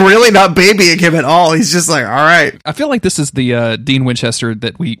 He's really not babying him at all. He's just like, all right. I feel like this is the Dean Winchester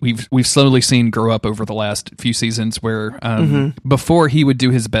that we've slowly seen grow up over the last few seasons, where before he would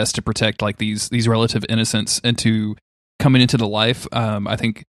do his best to protect like these relative innocents into coming into the life. I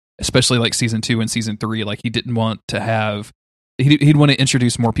think especially like season 2 and season 3, like he didn't want to have. He'd want to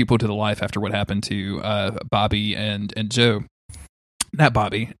introduce more people to the life after what happened to Bobby and Joe. Not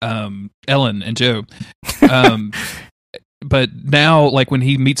Bobby, Ellen and Joe. But now, like when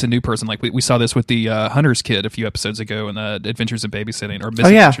he meets a new person, like we saw this with the Hunter's kid a few episodes ago in the Adventures in Babysitting or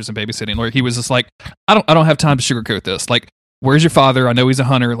Misadventures in Babysitting, where he was just like, I don't have time to sugarcoat this. Like, where's your father? I know he's a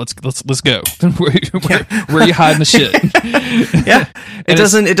hunter. Let's go. where are you hiding the shit? Yeah, it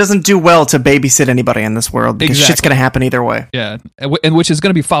doesn't do well to babysit anybody in this world because shit's gonna happen either way. Yeah, and which is going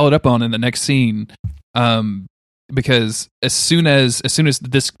to be followed up on in the next scene. Because as soon as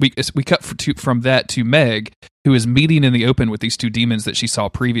this we cut from that to Meg, who is meeting in the open with these two demons that she saw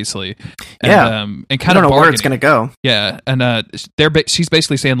previously, and kind I don't know where it's going to go. Yeah, and she's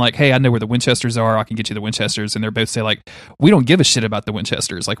basically saying like, "Hey, I know where the Winchesters are. I can get you the Winchesters." And they're both say like, "We don't give a shit about the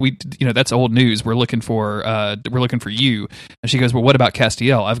Winchesters. Like that's old news. We're looking for you." And she goes, "Well, what about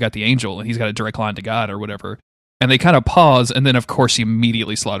Castiel? I've got the angel, and he's got a direct line to God or whatever." And they kind of pause, and then of course she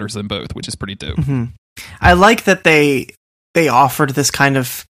immediately slaughters them both, which is pretty dope. Mm-hmm. I like that they offered this kind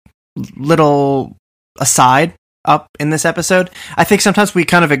of little aside up in this episode. I think sometimes we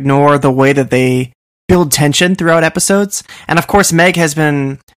kind of ignore the way that they build tension throughout episodes. And of course, Meg has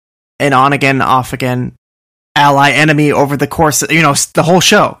been an on again, off again ally enemy over the course of, the whole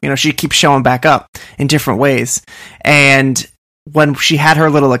show. She keeps showing back up in different ways. And when she had her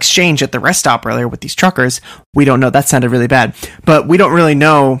little exchange at the rest stop earlier with these truckers, we don't know. That sounded really bad. But we don't really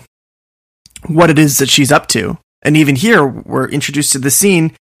know what it is that she's up to. And even here, we're introduced to the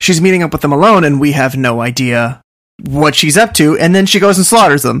scene. She's meeting up with them alone, and we have no idea what she's up to. And then she goes and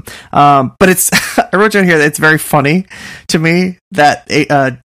slaughters them. But it's, I wrote down here that it's very funny to me that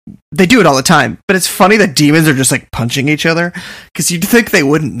they do it all the time. But it's funny that demons are just like punching each other, because you'd think they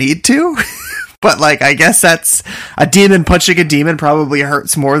wouldn't need to. But like, I guess that's a demon punching a demon probably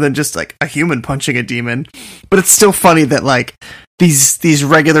hurts more than just like a human punching a demon. But it's still funny that like these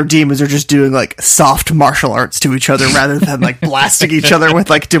regular demons are just doing like soft martial arts to each other rather than like blasting each other with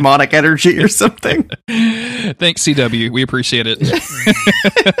like demonic energy or something. Thanks, CW. We appreciate it.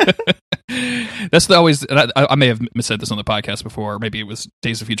 That's always, and I may have said this on the podcast before, or maybe it was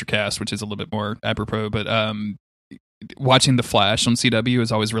Days of Future Cast, which is a little bit more apropos, but watching The Flash on CW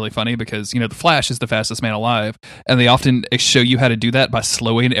is always really funny because, The Flash is the fastest man alive, and they often show you how to do that by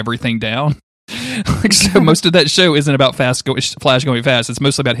slowing everything down. So most of that show isn't about Flash going fast. It's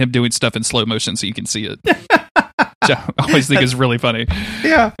mostly about him doing stuff in slow motion so you can see it. Which I always think is really funny.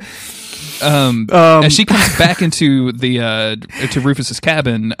 Yeah. As she comes back into to Rufus's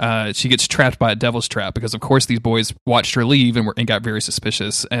cabin, she gets trapped by a devil's trap because, of course, these boys watched her leave and got very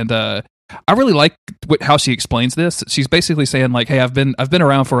suspicious. And I really like how she explains this. She's basically saying like, "Hey, I've been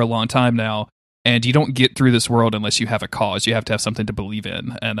around for a long time now, and you don't get through this world unless you have a cause. You have to have something to believe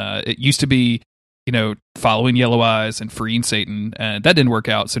in. And it used to be following Yellow Eyes and freeing Satan, and that didn't work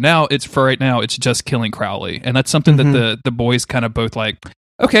out. So now it's just killing Crowley, and that's something that the boys kind of both like.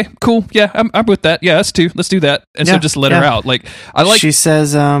 Okay, cool. Yeah, I'm with that. Yeah, let's do that. And so just let her out. Like I like. She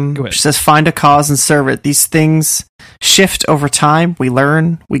says, find a cause and serve it. These things shift over time. We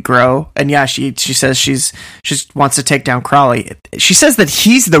learn, we grow, and she says she wants to take down Crowley. She says that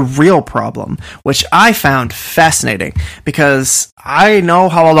he's the real problem, which I found fascinating because I know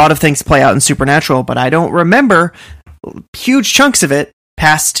how a lot of things play out in Supernatural, but I don't remember huge chunks of it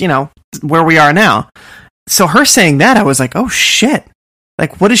past where we are now. So her saying that, I was like, oh shit.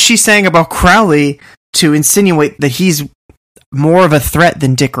 Like, what is she saying about Crowley to insinuate that he's more of a threat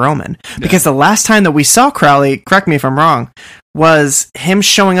than Dick Roman? Because the last time that we saw Crowley, correct me if I'm wrong, was him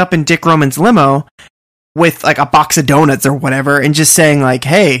showing up in Dick Roman's limo with like a box of donuts or whatever and just saying like,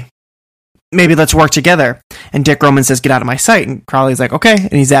 hey, maybe let's work together. And Dick Roman says, get out of my sight. And Crowley's like, okay.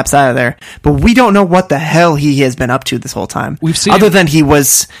 And he zaps out of there. But we don't know what the hell he has been up to this whole time. We've seen other than he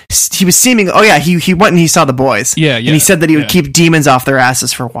was seeming, he went and he saw the boys. Yeah. And he said that he would keep demons off their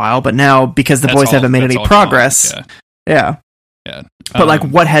asses for a while. But now, because the boys haven't made any progress. Yeah. But like,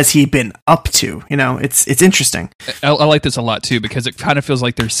 what has he been up to? It's interesting. I like this a lot too because it kind of feels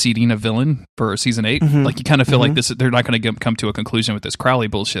like they're seeding a villain for season 8. Mm-hmm. Like you kind of feel like they're not going to come to a conclusion with this Crowley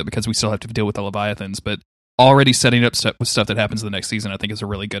bullshit because we still have to deal with the Leviathans. But already setting up stuff with stuff that happens in the next season, I think is a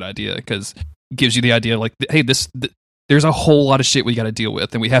really good idea because it gives you the idea like, hey, there's a whole lot of shit we got to deal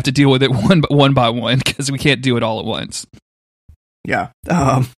with, and we have to deal with it one by one because we can't do it all at once. Yeah.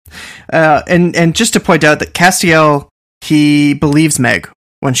 And just to point out that Castiel, he believes Meg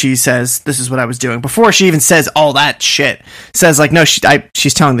when she says, this is what I was doing. Before she even says all that shit. Says, like, no,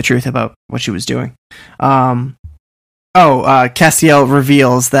 she's telling the truth about what she was doing. Castiel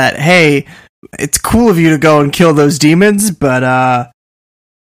reveals that, hey, it's cool of you to go and kill those demons, but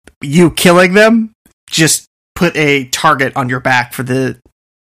you killing them just put a target on your back for the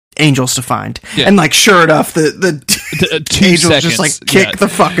angels to find. Yeah. And, like, sure enough, the 2 angels seconds, just, like, kick the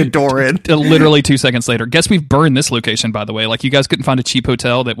fucking door in. Literally 2 seconds later. Guess we've burned this location, by the way. Like, you guys couldn't find a cheap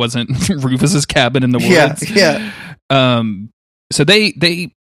hotel that wasn't Rufus's cabin in the woods. Yeah. So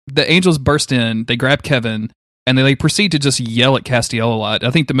the angels burst in, they grab Kevin, and they proceed to just yell at Castiel a lot.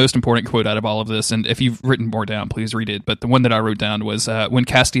 I think the most important quote out of all of this, and if you've written more down, please read it, but the one that I wrote down was, when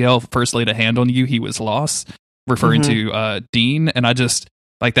Castiel first laid a hand on you, he was lost, referring to Dean, and I just...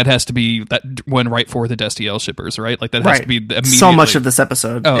 Like, that has to be that one right for the Destiel shippers, right? Like, that has to be immediately. So much of this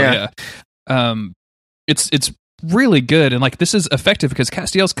episode. Oh, yeah. It's really good. And, like, this is effective because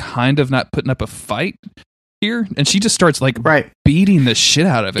Castiel's kind of not putting up a fight here. And she just starts, like, beating the shit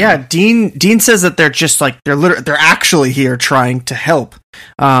out of him. Yeah, Dean says that they're just, like, they're actually here trying to help.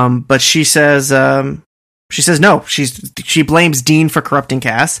 But she says... She says no. She blames Dean for corrupting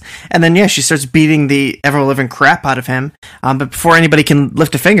Cass, and then she starts beating the ever-living crap out of him. But before anybody can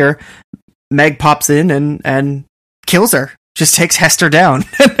lift a finger, Meg pops in and kills her. Just takes Hester down.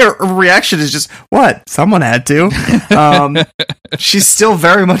 And her reaction is just, "What? Someone had to." She's still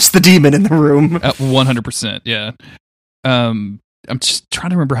very much the demon in the room. 100%. Yeah. I'm just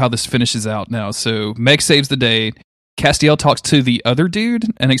trying to remember how this finishes out now. So Meg saves the day. Castiel talks to the other dude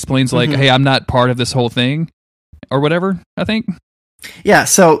and explains like, hey, I'm not part of this whole thing or whatever, I think. Yeah,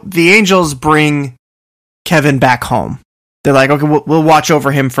 so the angels bring Kevin back home. They're like, okay, we'll watch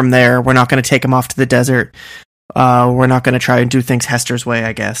over him from there. We're not going to take him off to the desert. We're not going to try and do things Hester's way,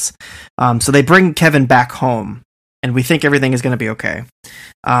 I guess. So they bring Kevin back home, and we think everything is going to be okay.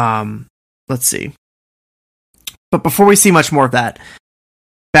 Let's see. But before we see much more of that,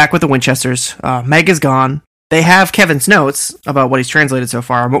 back with the Winchesters, Meg is gone. They have Kevin's notes about what he's translated so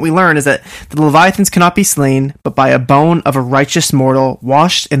far, and what we learn is that the Leviathans cannot be slain, but by a bone of a righteous mortal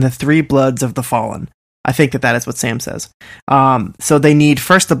washed in the 3 bloods of the fallen. I think that is what Sam says. So they need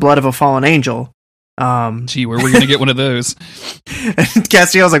first the blood of a fallen angel. Gee, where are we going to get one of those? And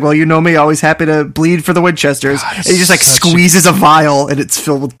Castiel's like, well, you know me, always happy to bleed for the Winchesters. God, and he just like squeezes a vial and it's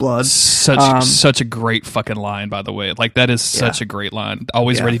filled with blood. Such a great fucking line, by the way. Like, that is such a great line.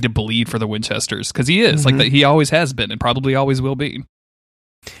 Always ready to bleed for the Winchesters. Because he is. Like, that he always has been and probably always will be.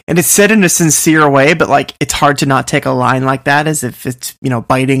 And it's said in a sincere way, but like, it's hard to not take a line like that as if it's,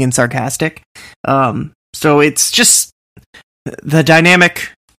 biting and sarcastic. So it's just the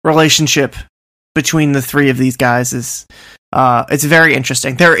dynamic relationship between the 3 of these guys is it's very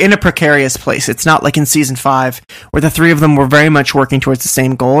interesting. They're in a precarious place. It's not like in season 5 where the 3 of them were very much working towards the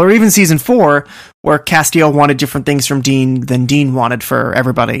same goal, or even season 4 where Castiel wanted different things from Dean than Dean wanted for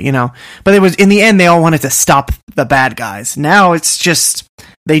everybody, But it was, in the end, they all wanted to stop the bad guys. Now it's just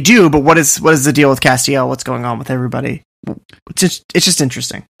they do, but what is the deal with Castiel? What's going on with everybody? it's just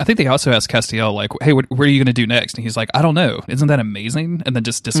interesting. I think they also asked Castiel, like, hey, what are you going to do next? And he's like, I don't know. Isn't that amazing? And then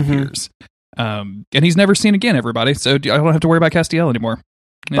just disappears. And he's never seen again, everybody. So I don't have to worry about Castiel anymore.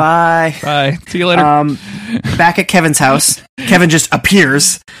 Yeah. Bye. See you later. Back at Kevin's house, Kevin just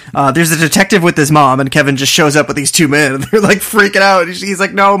appears. There's a detective with his mom, and Kevin just shows up with these two men. And they're like freaking out. He's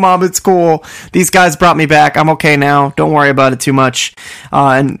like, "No, Mom, it's cool. These guys brought me back. I'm okay now. Don't worry about it too much."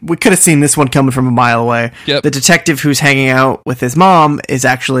 And we could have seen this one coming from a mile away. Yep. The detective who's hanging out with his mom is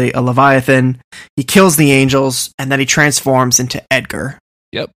actually a Leviathan. He kills the angels, and then he transforms into Edgar.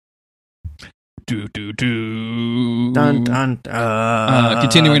 Yep. Dun, dun, dun.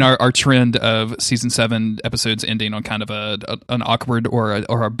 Continuing our trend of season 7 episodes ending on kind of an awkward or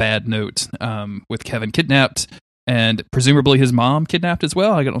a bad note, with Kevin kidnapped and presumably his mom kidnapped as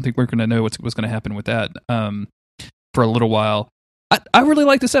well. I don't think we're going to know what's going to happen with that for a little while. I really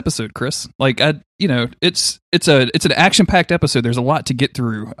like this episode, Chris. Like, it's an action packed episode. There's a lot to get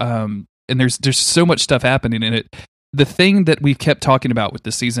through, and there's so much stuff happening in it. The thing that we've kept talking about with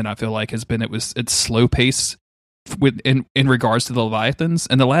this season, I feel like, has been it's slow pace in regards to the Leviathans.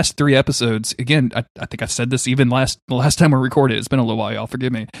 And the last 3 episodes, again, I think I said this even the last time we recorded. It's been a little while, y'all.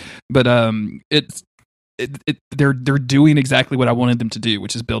 Forgive me, but they're doing exactly what I wanted them to do,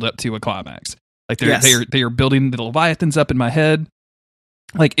 which is build up to a climax. Like they are building the Leviathans up in my head.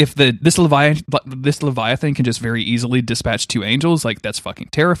 Like if this Leviathan can just very easily dispatch 2 angels, like that's fucking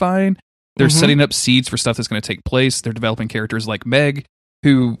terrifying. They're setting up seeds for stuff that's going to take place. They're developing characters like Meg,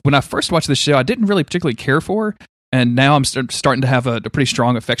 who, when I first watched the show, I didn't really particularly care for, and now I'm starting to have a pretty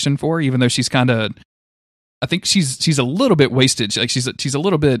strong affection for her, even though she's kind of, I think she's a little bit wasted. Like she's a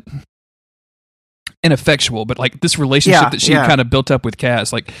little bit ineffectual, but like this relationship that she kind of built up with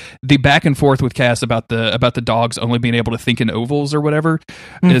Cass, like the back and forth with Cass about the dogs only being able to think in ovals or whatever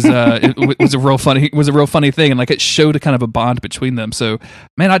is it was a real funny thing, and like it showed a kind of a bond between them. So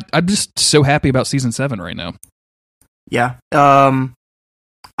man, I'm just so happy about season 7 right now. Yeah.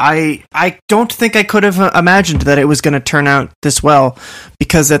 I don't think I could have imagined that it was going to turn out this well,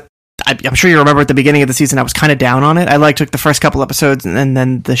 because I'm sure you remember at the beginning of the season, I was kind of down on it. I took the first couple episodes, and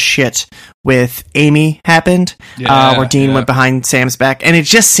then the shit with Amy happened, where Dean went behind Sam's back, and it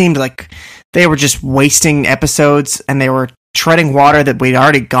just seemed like they were just wasting episodes, and they were treading water that we'd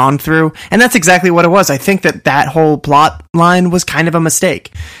already gone through, and that's exactly what it was. I think that whole plot line was kind of a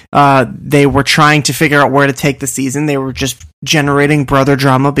mistake. They were trying to figure out where to take the season. They were just generating brother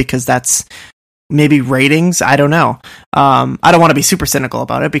drama because that's maybe ratings. I don't know. I don't want to be super cynical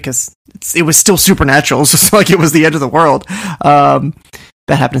about it because it was still supernatural. It's just like it was the end of the world. That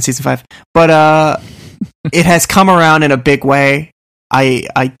happened in season 5, but it has come around in a big way.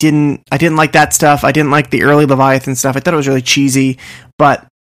 I didn't like that stuff. I didn't like the early Leviathan stuff. I thought it was really cheesy, but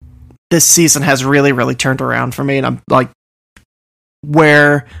this season has really, really turned around for me. And I'm like,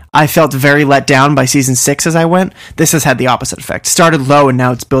 where I felt very let down by season 6 as I went, this has had the opposite effect. Started low and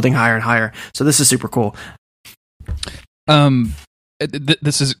now it's building higher and higher. So this is super cool.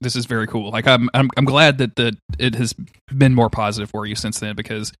 This is very cool. Like I'm glad that it has been more positive for you since then,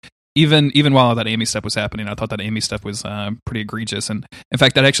 because even while that Amy stuff was happening, I thought that Amy stuff was pretty egregious. And in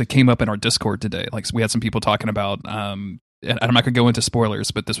fact, that actually came up in our Discord today. Like we had some people talking about, and I'm not going to go into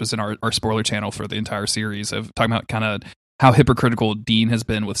spoilers, but this was in our spoiler channel for the entire series, of talking about kind of how hypocritical Dean has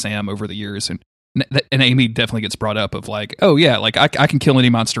been with Sam over the years. And Amy definitely gets brought up of like, oh yeah, like I can kill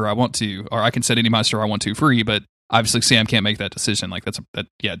any monster I want to, or I can set any monster I want to free, but obviously Sam can't make that decision. Like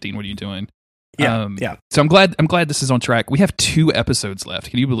Dean, what are you doing? Yeah. So I'm glad this is on track. We have 2 episodes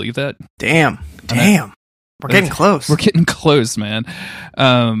left. Can you believe that? Damn. We're getting close. We're getting close, man.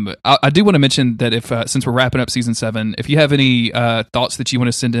 I do want to mention that if since we're wrapping up season 7, if you have any thoughts that you want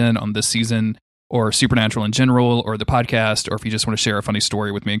to send in on this season, or Supernatural in general, or the podcast, or if you just want to share a funny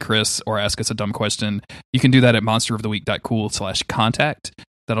story with me and Chris, or ask us a dumb question, you can do that at monsteroftheweek.cool/contact.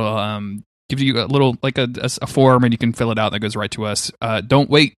 That'll give you a little, like a form, and you can fill it out. That goes right to us. Don't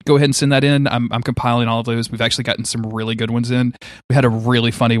wait. Go ahead and send that in. I'm compiling all of those. We've actually gotten some really good ones in. We had a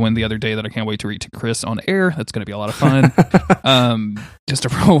really funny one the other day that I can't wait to read to Chris on air. That's going to be a lot of fun. Just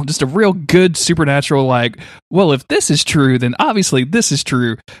a real good Supernatural, like, well, if this is true, then obviously this is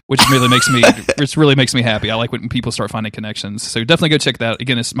true, which really makes me happy. I like when people start finding connections. So definitely go check that out.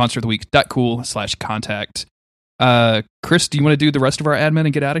 Again, it's monsteroftheweek.cool/contact. Chris, do you want to do the rest of our admin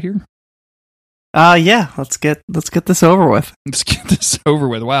and get out of here? Yeah, let's get this over with. Let's get this over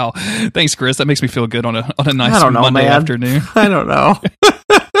with. Wow. Thanks, Chris. That makes me feel good on a nice Monday afternoon. I don't know.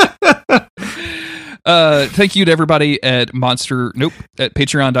 Thank you to everybody at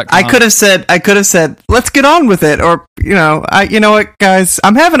Patreon.com. I could have said, let's get on with it. Or, you know what, guys,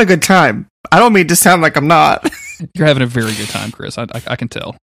 I'm having a good time. I don't mean to sound like I'm not. You're having a very good time, Chris. I can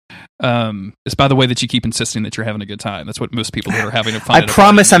tell. It's by the way that you keep insisting that you're having a good time. That's what most people who are having fun. I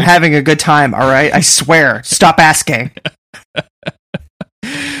promise I'm having a good time. All right, I swear. Stop asking.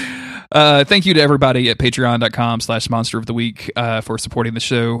 Thank you to everybody at patreon.com/monster of the week for supporting the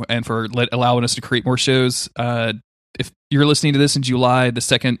show and for allowing us to create more shows. If you're listening to this in July, the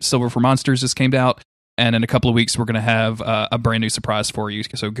second Silver for Monsters just came out. And in a couple of weeks, we're going to have a brand new surprise for you.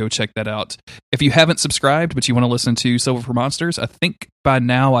 So go check that out. If you haven't subscribed, but you want to listen to Silver for Monsters, I think by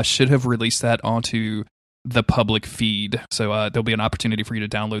now I should have released that onto the public feed. So there'll be an opportunity for you to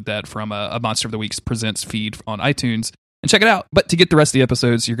download that from a Monster of the Week's Presents feed on iTunes and check it out. But to get the rest of the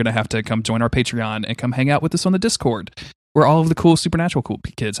episodes, you're going to have to come join our Patreon and come hang out with us on the Discord, where all of the cool Supernatural cool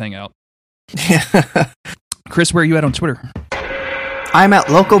kids hang out. Chris, where are you at on Twitter? I'm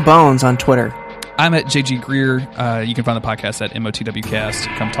at Local Bones on Twitter. I'm at JG Greer. You can find the podcast at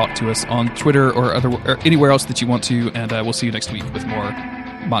MOTWcast. Come talk to us on Twitter or anywhere else that you want to, and we'll see you next week with more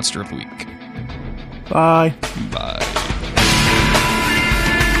Monster of the Week. Bye. Bye.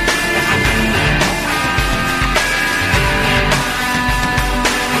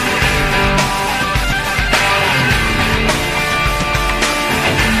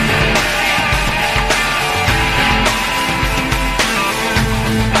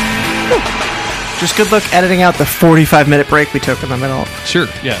 Just good luck editing out the 45-minute break we took in the middle. Sure,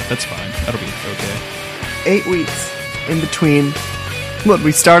 yeah, that's fine. That'll be okay. 8 weeks in between when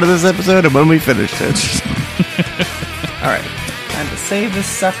we started this episode and when we finished it. Alright, time to save this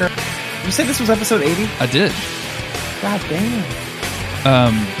sucker. You said this was episode 80? I did. God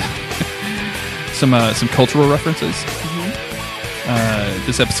damn. Some cultural references.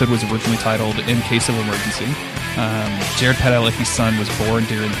 This episode was originally titled In Case of Emergency. Jared Padalecki's son was born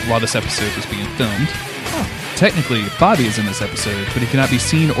while this episode was being filmed. Technically, Bobby is in this episode, but he cannot be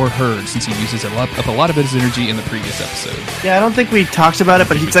seen or heard since he uses up a lot of his energy in the previous episode. Yeah, I don't think we talked about it,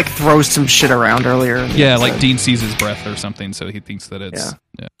 but he's like throws some shit around earlier. Yeah, like Dean sees his breath or something, so he thinks that it's...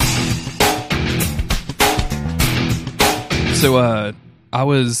 Yeah. So, I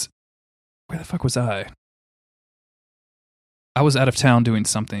was... Where the fuck was I? I was out of town doing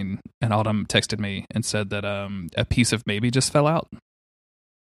something, and Autumn texted me and said that a piece of maybe just fell out.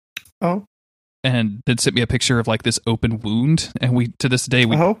 Oh. And then sent me a picture of like this open wound, and we to this day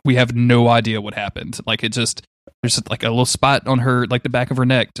we have no idea what happened. Like there's just like a little spot on her, like the back of her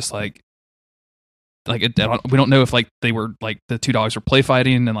neck, just like we don't know if like they were like the two dogs were play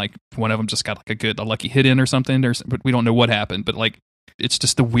fighting, and like one of them just got like a lucky hit in or something. But we don't know what happened. But like it's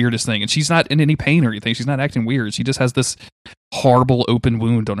just the weirdest thing, and she's not in any pain or anything. She's not acting weird. She just has this horrible open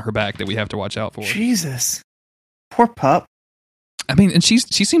wound on her back that we have to watch out for. Jesus, poor pup. I mean, and she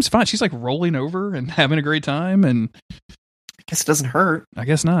seems fine. She's like rolling over and having a great time, and I guess it doesn't hurt. I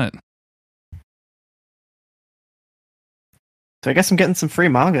guess not. So I guess I'm getting some free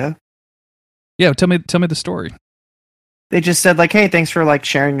manga. Yeah, tell me the story. They just said like, "Hey, thanks for like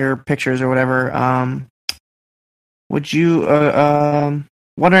sharing your pictures or whatever. Would you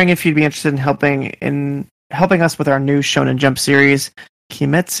wondering if you'd be interested in helping us with our new Shonen Jump series,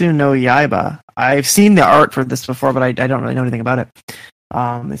 Kimetsu no Yaiba. I've seen the art for this before, but I don't really know anything about it.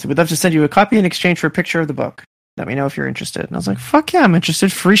 They said, we'd love to send you a copy in exchange for a picture of the book. Let me know if you're interested." And I was like, fuck yeah, I'm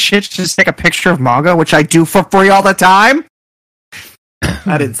interested. Free shit to just take a picture of manga, which I do for free all the time.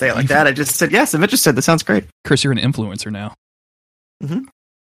 I didn't say it like that. I just said, yes, I'm interested. That sounds great. Chris, you're an influencer now. Mm-hmm.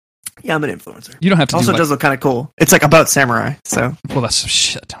 Yeah, I'm an influencer. You don't have to also, it does look kind of cool. It's like about samurai, so. Well, that's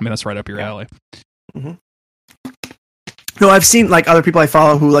shit. I mean, that's right up your alley. Mm-hmm. No, I've seen like other people I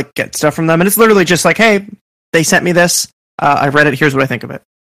follow who like get stuff from them, and it's literally just like, hey, they sent me this. I read it. Here's what I think of it,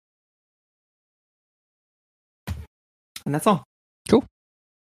 and that's all. Cool.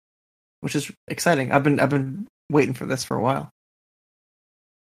 Which is exciting. I've been waiting for this for a while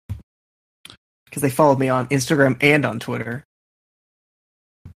because they followed me on Instagram and on Twitter.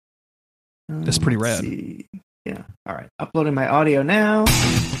 That's pretty rad. See. Yeah. All right. Uploading my audio now.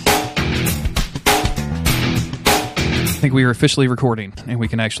 I think we are officially recording, and we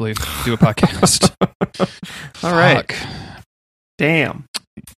can actually do a podcast. All right. Fuck. Damn.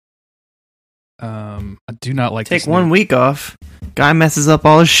 I do not like Take 1 week off. Guy messes up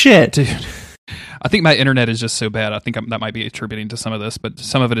all his shit. Dude. I think my internet is just so bad. I think that might be attributing to some of this, but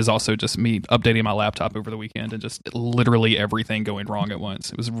some of it is also just me updating my laptop over the weekend and just literally everything going wrong at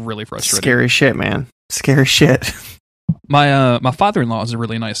once. It was really frustrating. Scary shit, man. Scary shit. My father-in-law is a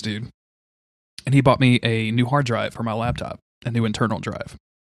really nice dude, and he bought me a new hard drive for my laptop, a new internal drive.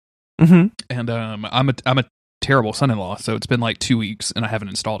 Mm-hmm. And I'm a terrible son-in-law, so it's been like 2 weeks, and I haven't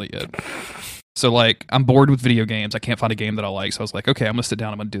installed it yet. So like I'm bored with video games. I can't find a game that I like. So I was like, okay, I'm gonna sit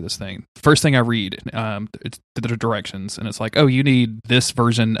down. I'm gonna do this thing. First thing I read, it's the directions, and it's like, oh, you need this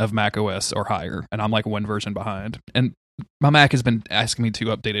version of Mac OS or higher, and I'm like one version behind. And my Mac has been asking me to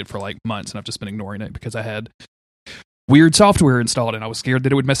update it for like months, and I've just been ignoring it because I had weird software installed, and I was scared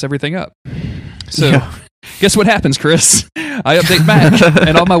that it would mess everything up. So guess what happens, Chris? I update Mac,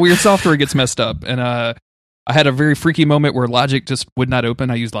 and all my weird software gets messed up, and I had a very freaky moment where Logic just would not open.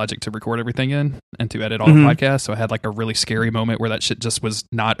 I used Logic to record everything in and to edit all the podcasts. So I had like a really scary moment where that shit just was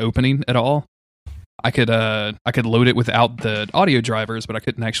not opening at all. I could load it without the audio drivers, but I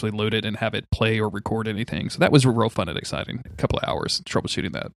couldn't actually load it and have it play or record anything. So that was real fun and exciting. A couple of hours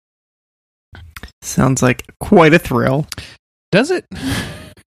troubleshooting that. Sounds like quite a thrill. Does it?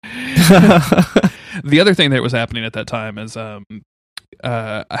 The other thing that was happening at that time is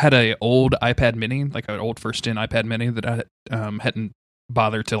I had a old iPad mini, like an old first gen iPad mini that I hadn't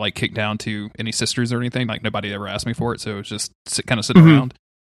bothered to like kick down to any sisters or anything. Like nobody ever asked me for it, so it was just kind of sitting around.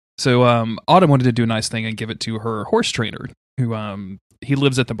 So Autumn wanted to do a nice thing and give it to her horse trainer, who he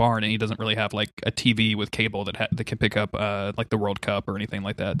lives at the barn and he doesn't really have like a TV with cable that can pick up like the World Cup or anything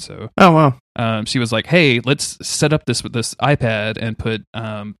like that. So she was like, hey, let's set up this with this iPad and put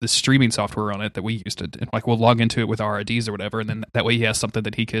this streaming software on it that we used to, and like we'll log into it with our IDs or whatever, and then that way he has something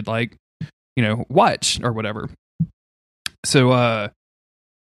that he could like, you know, watch or whatever. So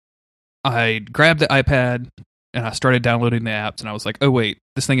I grabbed the iPad and I started downloading the apps, and I was like, oh wait,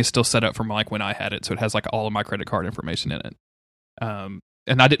 this thing is still set up from like when I had it, so it has like all of my credit card information in it.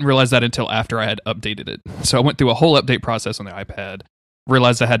 And I didn't realize that until after I had updated it. So I went through a whole update process on the iPad,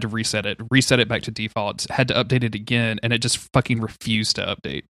 realized I had to reset it back to default, had to update it again, and it just fucking refused to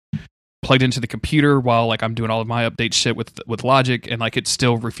update. Plugged into the computer while like I'm doing all of my update shit with Logic, and like it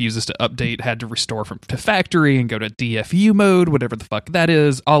still refuses to update. Had to restore to factory and go to DFU mode, whatever the fuck that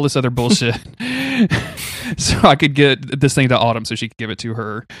is, all this other bullshit. So I could get this thing to Autumn so she could give it to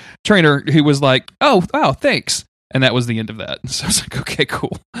her trainer, who was like, oh wow, thanks. And that was the end of that. So I was like, okay,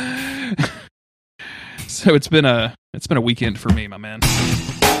 cool. So it's been a weekend for me, my man.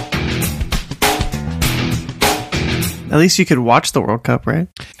 At least you could watch the World Cup, right?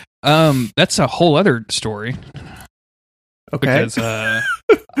 That's a whole other story. Okay. Because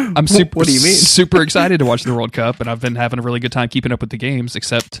I'm super. What do you mean? Super excited to watch the World Cup, and I've been having a really good time keeping up with the games.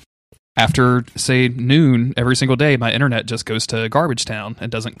 Except after say noon every single day, my internet just goes to garbage town and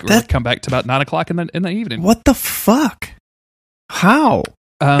doesn't really come back to about 9:00 in the evening. What the fuck? How?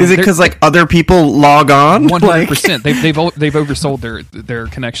 Is it because like other people log on? 100%. They've oversold their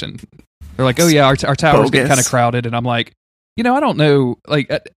connection. They're like, oh yeah, our towers get kind of crowded, and I'm like, you know, I don't know.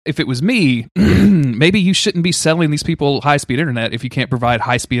 Like, if it was me, maybe you shouldn't be selling these people high-speed internet if you can't provide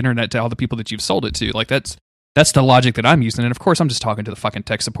high-speed internet to all the people that you've sold it to. Like, that's the logic that I'm using. And of course, I'm just talking to the fucking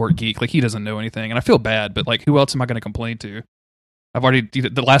tech support geek. Like, he doesn't know anything, and I feel bad. But like, who else am I going to complain to?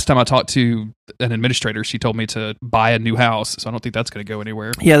 The last time I talked to an administrator, she told me to buy a new house, so I don't think that's going to go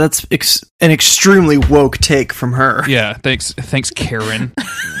anywhere. Yeah, that's an extremely woke take from her. Yeah, thanks, Karen.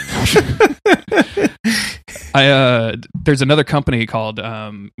 There's another company called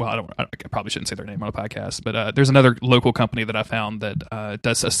I probably shouldn't say their name on a podcast, but there's another local company that I found that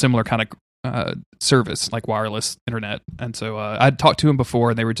does a similar kind of service, like wireless internet. And so I'd talked to them before,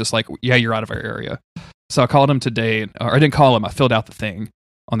 and they were just like, yeah, you're out of our area. So I called them today, or I didn't call them, I filled out the thing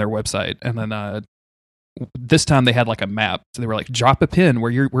on their website, and then this time they had like a map. So they were like, drop a pin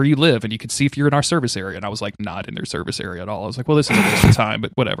where you live, and you could see if you're in our service area. And I was like, not in their service area at all. I was like, well, this is a waste of time,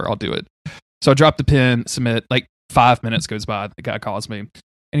 but whatever, I'll do it. So I dropped the pin, submit. Like 5 minutes goes by, the guy calls me, and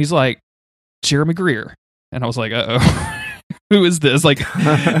he's like, Jeremy Greer. And I was like, uh-oh. Who is this? Like,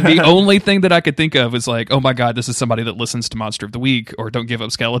 the only thing that I could think of is like, oh my god, this is somebody that listens to Monster of the Week or Don't Give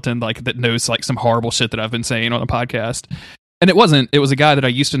Up Skeleton, like that knows like some horrible shit that I've been saying on a podcast. And it wasn't. It was a guy that I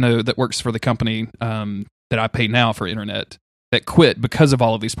used to know that works for the company that I pay now for internet, that quit because of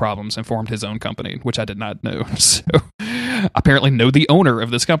all of these problems and formed his own company, which I did not know. So I apparently know the owner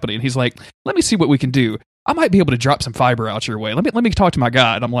of this company, and he's like, let me see what we can do. I might be able to drop some fiber out your way. Let me talk to my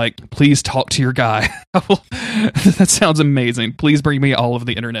guy. And I'm like, please talk to your guy. That sounds amazing. Please bring me all of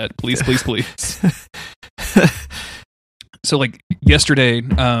the internet. Please, please, please. So like yesterday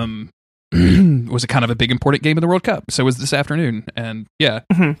was a kind of a big important game of the World Cup. So was this afternoon. And yeah,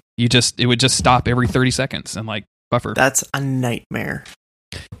 it would just stop every 30 seconds and like buffer. That's a nightmare.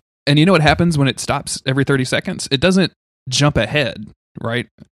 And you know what happens when it stops every 30 seconds? It doesn't jump ahead, right?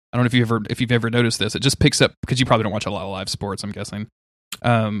 I don't know if you've ever noticed this. It just picks up, because you probably don't watch a lot of live sports, I'm guessing.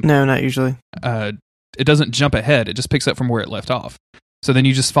 No, not usually. It doesn't jump ahead. It just picks up from where it left off. So then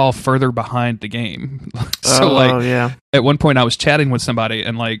you just fall further behind the game. So at one point I was chatting with somebody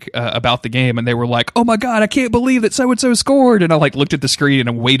and about the game, and they were like, "Oh my god, I can't believe that so and so scored!" And I looked at the screen and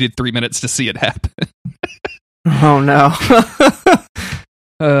I waited 3 minutes to see it happen. Oh no.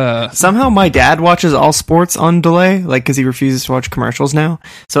 Somehow my dad watches all sports on delay, because he refuses to watch commercials now.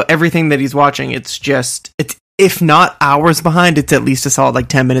 So everything that he's watching, it's if not hours behind, it's at least a solid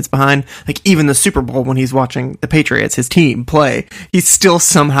 10 minutes behind. Even the Super Bowl, when he's watching the Patriots, his team, play, he's still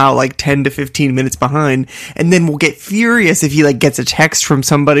somehow 10 to 15 minutes behind. And then we'll get furious if he gets a text from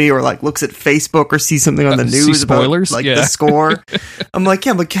somebody or looks at Facebook or sees something on the news spoilers? about the score. I'm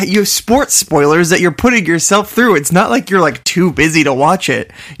you have sports spoilers that you're putting yourself through. It's not like you're too busy to watch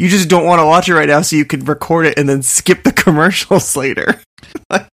it. You just don't want to watch it right now so you can record it and then skip the commercials later.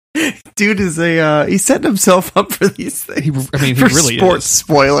 Dude is he's setting himself up for these things. He really sports is.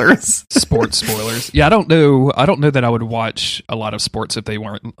 Spoilers. Sports spoilers. Yeah, I don't know that I would watch a lot of sports if they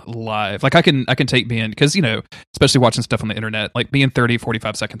weren't live. I can take being, because especially watching stuff on the internet, being 30,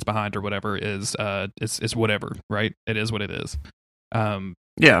 45 seconds behind or whatever is whatever, right? It is what it is.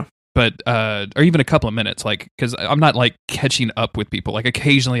 Yeah. But or even a couple of minutes, because I'm not catching up with people.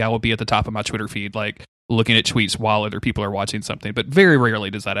 Occasionally I will be at the top of my Twitter feed, looking at tweets while other people are watching something, but very rarely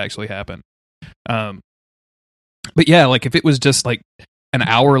does that actually happen. But yeah, if it was just an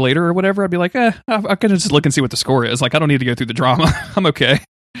hour later or whatever, I'd be I can just look and see what the score is. I don't need to go through the drama. I'm okay.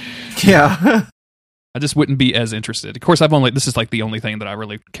 Yeah. I just wouldn't be as interested. Of course, this is the only thing that I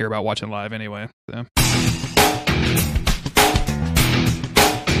really care about watching live anyway. So.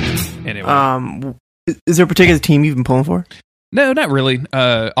 Anyway. Is there a particular team you've been pulling for? No, not really.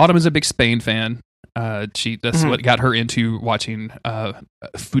 Autumn is a big Spain fan. That's what got her into watching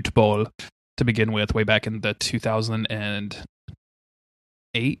football to begin with, way back in the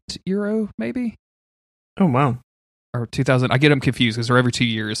 2008 Euro, maybe. Oh wow! Or 2000. I get them confused because they're every 2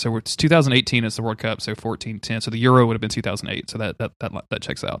 years. So it's 2018 is the World Cup, so 14-10. So the Euro would have been 2008. So that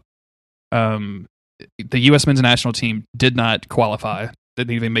checks out. The U.S. men's national team did not qualify. They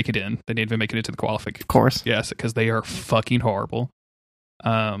didn't even make it in. They didn't even make it into the qualification. Of course, yes, because they are fucking horrible.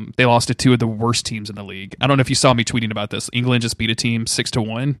 They lost to two of the worst teams in the league. I don't know if you saw me tweeting about this. England just beat a team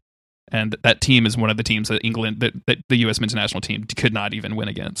 6-1, and that team is one of the teams that that the U.S. men's national team could not even win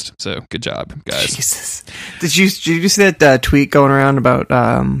against. So good job, guys. Jesus. Did you see that tweet going around about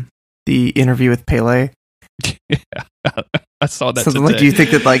the interview with Pele? Yeah, I saw that. Something do you think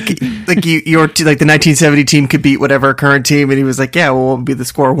that your the 1970 team could beat whatever current team? And he was yeah, well, what would be the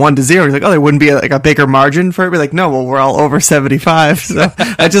score 1-0? He's there wouldn't be a bigger margin for it. We're no, well, we're all over 75. So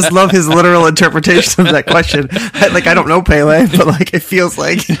I just love his literal interpretation of that question. I don't know Pele, but it feels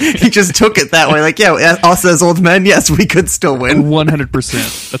like he just took it that way. Yeah, us as old men, yes, we could still win.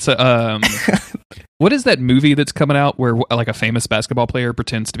 100%. That's a what is that movie that's coming out where a famous basketball player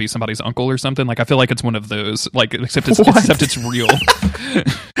pretends to be somebody's uncle or something? I feel like it's one of those. Except it's real.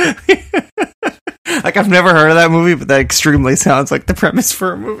 I've never heard of that movie, but that extremely sounds like the premise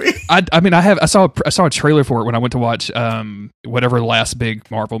for a movie. I saw a trailer for it when I went to watch whatever last big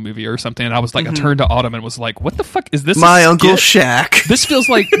Marvel movie or something, and I was I turned to Autumn and was what the fuck is this? My Uncle Shaq. This feels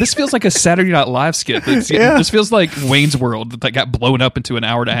like a Saturday Night Live skit. This feels like Wayne's World that got blown up into an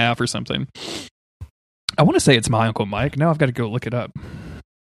hour and a half or something. I want to say it's My Uncle Mike. Now I've got to go look it up.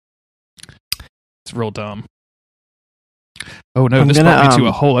 It's real dumb. Oh no, this brought me to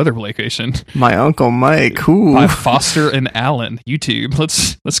a whole other location. My Uncle Mike. Ooh. By Foster and Allen. YouTube.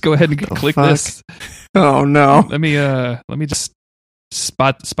 Let's go ahead and click this. Oh no. Let me just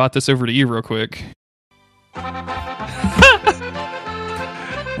spot this over to you real quick. I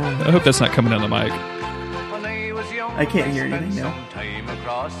hope that's not coming on the mic. I can't hear anything now.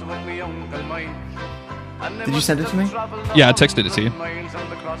 Did you send it to me? Yeah, I texted it to you.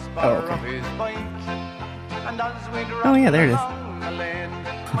 Oh, okay. Oh, yeah, there it is.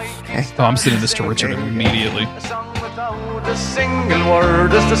 Okay. Oh, I'm sending this to Richard immediately. A single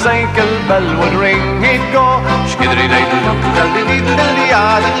word as the cycle bell would ring, he'd go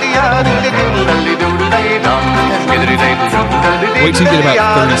wait till you get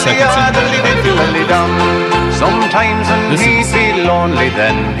about 30 seconds in. Sometimes when he'd be lonely,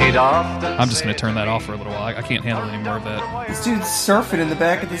 then he'd often. I'm just going to turn that off for a little while. I can't handle any more of that. This dude's surfing in the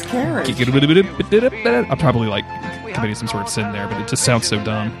back of his carriage. I'm probably committing some sort of sin there, but it just sounds so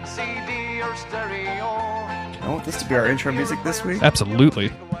dumb. I want this to be our intro music this week.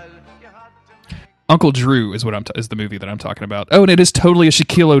 Absolutely. Uncle Drew is is the movie that I'm talking about. Oh, and it is totally a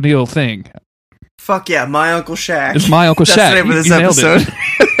Shaquille O'Neal thing. Fuck yeah, My Uncle Shaq. It's My Uncle Shaq. That's the name of this episode.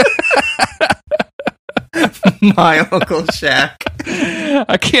 My Uncle Shaq.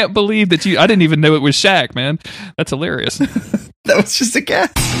 I can't believe that I didn't even know it was Shaq, man. That's hilarious. That was just a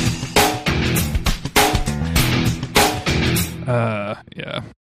guess. Yeah.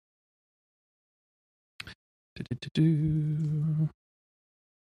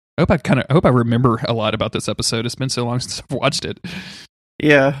 I hope I remember a lot about this episode. It's been so long since I've watched it.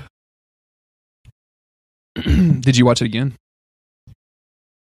 Yeah. Did you watch it again?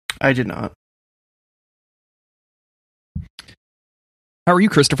 I did not. How are you,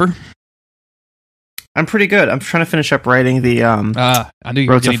 Christopher? I'm pretty good. I'm trying to finish up writing the I knew you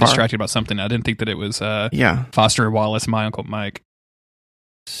were getting distracted about something. I didn't think that it was Foster and Wallace, My Uncle Mike.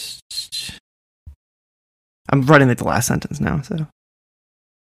 I'm writing the last sentence now, so.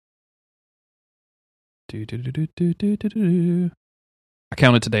 I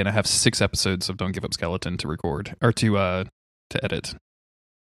counted today and I have 6 episodes of Don't Give Up Skeleton to record or to edit.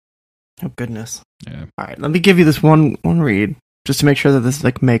 Oh goodness. Yeah. All right, let me give you this one read just to make sure that this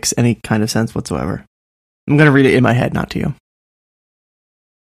like makes any kind of sense whatsoever. I'm going to read it in my head, not to you.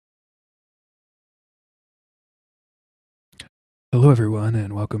 Hello everyone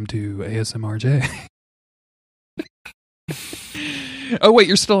and welcome to ASMRJ. Oh wait,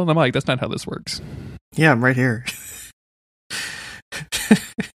 you're still on the mic. That's not how this works. Yeah, I'm right here.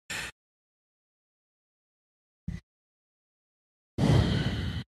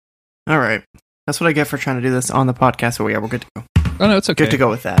 All right. That's what I get for trying to do this on the podcast. So yeah, we're good to go. Oh no, it's okay. Good to go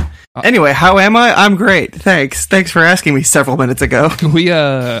with that. Anyway, how am I? I'm great. Thanks for asking me several minutes ago.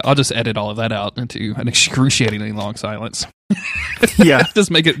 I'll just edit all of that out into an excruciatingly long silence. Yeah.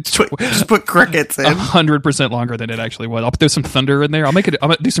 Just make it just put crickets in 100% longer than it actually was. I'll throw some thunder in there. I'll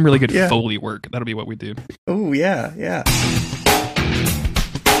do some really good Foley work. That'll be what we do. Oh yeah.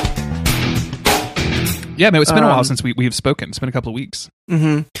 Yeah, man, it's been a while since we've spoken. It's been a couple of weeks.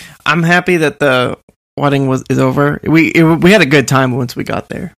 Mm-hmm. I'm happy that the wedding is over. We had a good time once we got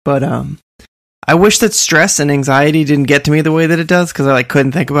there, but I wish that stress and anxiety didn't get to me the way that it does, because I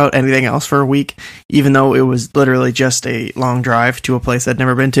couldn't think about anything else for a week, even though it was literally just a long drive to a place I'd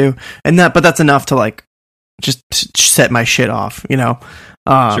never been to, but that's enough to just set my shit off, you know.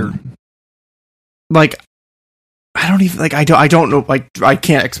 Sure. I don't even I don't know, I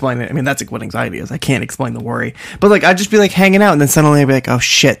can't explain it. I mean, that's what anxiety is. I can't explain the worry. But I'd just be hanging out, and then suddenly I'd be like, oh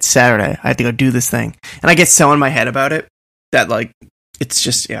shit, Saturday, I have to go do this thing. And I get so in my head about it that it's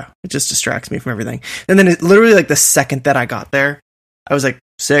just, it just distracts me from everything. And then it literally the second that I got there, I was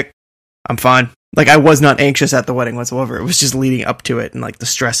sick, I'm fine. I was not anxious at the wedding whatsoever. It was just leading up to it and the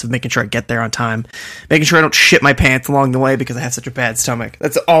stress of making sure I get there on time, making sure I don't shit my pants along the way because I have such a bad stomach.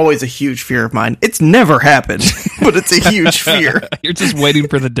 That's always a huge fear of mine. It's never happened, but it's a huge fear. You're just waiting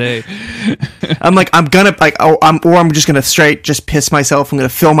for the day. I'm I'm just gonna straight just piss myself. I'm gonna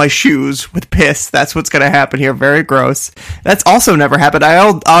fill my shoes with piss. That's what's gonna happen here. Very gross. That's also never happened.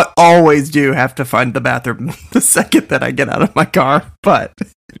 I always do have to find the bathroom the second that I get out of my car, but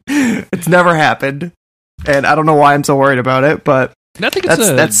it's never happened, and I don't know why I'm so worried about it. But I think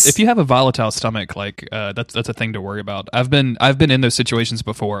that's if you have a volatile stomach, that's a thing to worry about. I've been in those situations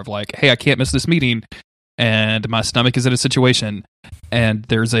before of hey, I can't miss this meeting, and my stomach is in a situation, and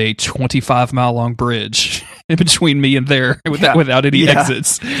there's a 25-mile long bridge in between me and there without any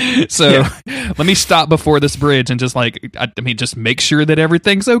exits. So let me stop before this bridge and just just make sure that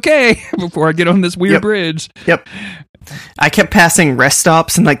everything's okay before I get on this weird bridge. Yep. I kept passing rest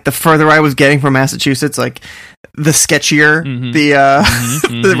stops, and the further I was getting from Massachusetts, the sketchier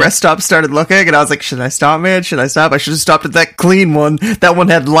the rest stops started looking, and I was like, should I stop, man? Should I stop? I should have stopped at that clean one. That one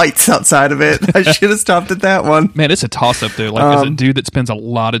had lights outside of it. I should have stopped at that one. Man, it's a toss-up, though. As a dude that spends a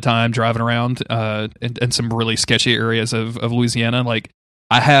lot of time driving around in some really sketchy areas of Louisiana,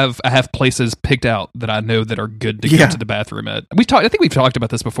 I have places picked out that I know that are good to go to the bathroom at. I think we've talked about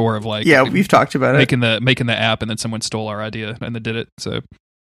this before of we've talked about making the app, and then someone stole our idea and then did it. So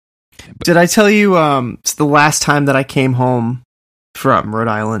did I tell you it's the last time that I came home from Rhode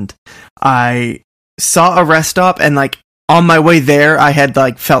Island, I saw a rest stop, and on my way there I had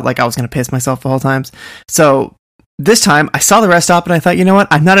felt like I was going to piss myself the whole time. So this time I saw the rest stop and I thought, you know what?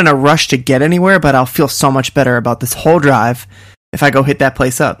 I'm not in a rush to get anywhere, but I'll feel so much better about this whole drive if I go hit that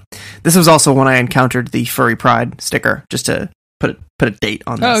place up. This was also when I encountered the Furry Pride sticker, just to put a date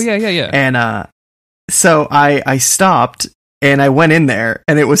on this. Oh, yeah. And so I stopped, and I went in there,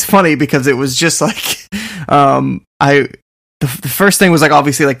 and it was funny because it was just the first thing was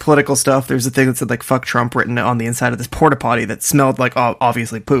obviously political stuff. There's a thing that said fuck Trump written on the inside of this porta potty that smelled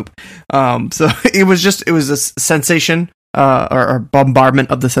obviously poop. So it was a sensation or bombardment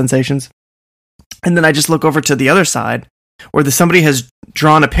of the sensations. And then I just look over to the other side, where somebody has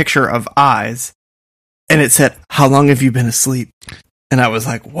drawn a picture of eyes, and it said, "How long have you been asleep?" And I was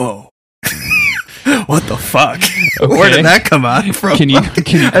like, "Whoa." What the fuck? Okay. Where did that come out from? Can you I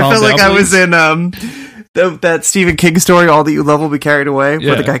felt like I was in that Stephen King story, All That You Love Will Be Carried Away,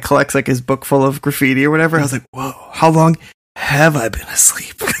 where the guy collects like his book full of graffiti or whatever. I was like, whoa, how long have I been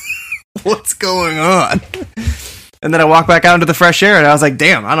asleep? What's going on? And then I walked back out into the fresh air and I was like,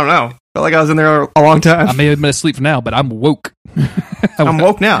 damn, I don't know. Felt like I was in there a long time. I may have been asleep now, but I'm woke. I'm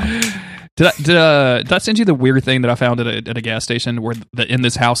woke now. Did I send you the weird thing that I found at a gas station where the in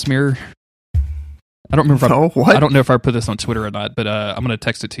this house mirror? I don't remember. I don't know if I put this on Twitter or not, but I'm going to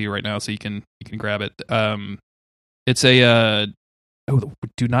text it to you right now so you can grab it. It's a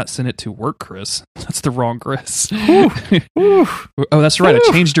do not send it to work, Chris. That's the wrong Chris. Ooh. Oh, that's right. Ooh.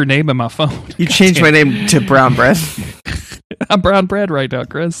 I changed your name in my phone. You changed my name to Brown Bread. I'm Brown Bread right now,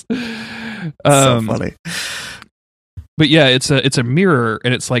 Chris. So funny. But yeah, it's a mirror,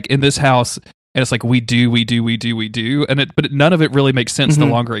 and it's like in this house. And it's like, we do, but none of it really makes sense the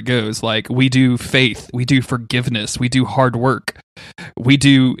longer it goes. Like, we do faith, we do forgiveness, we do hard work, we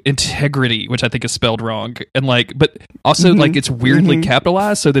do integrity, which I think is spelled wrong. And like, but also like it's weirdly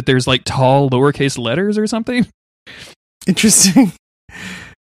capitalized so that there's like tall lowercase letters or something. Interesting.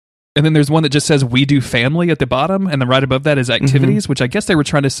 And then there's one that just says we do family at the bottom, and then right above that is activities, which I guess they were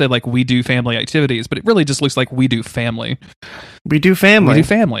trying to say like we do family activities, but it really just looks like we do family. We do family. We do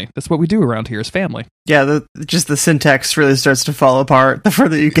family. That's what we do around here is family. Yeah, just the syntax really starts to fall apart the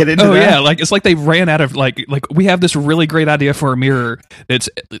further you get into that. Oh yeah, like it's like they ran out of like we have this really great idea for a mirror that's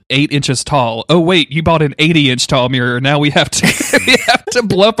 8 inches tall. Oh wait, you bought an 80-inch tall mirror. Now we have to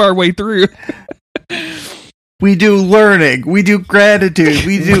bluff our way through. We do learning. We do gratitude.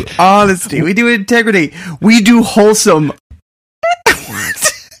 We do honesty. We do integrity. We do wholesome.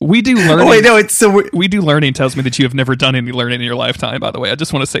 We do learning. Oh, wait, no, it's so. We do learning tells me that you have never done any learning in your lifetime, by the way. I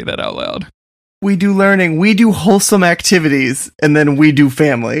just want to say that out loud. We do learning. We do wholesome activities. And then we do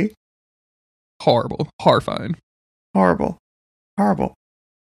family. Horrible. Horrifying. Horrible. Horrible.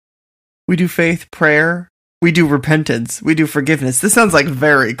 We do faith, prayer. We do repentance. We do forgiveness. This sounds like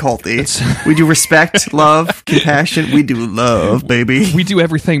very culty. We do respect, love, compassion. We do love, baby. We do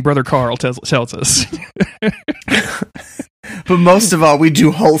everything Brother Carl tells us. But most of all, we do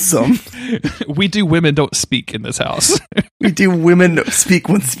wholesome. We do women don't speak in this house. We do women don't speak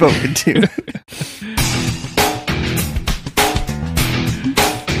when spoken to.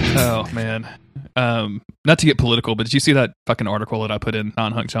 Oh, man. Not to get political, but did you see that fucking article that I put in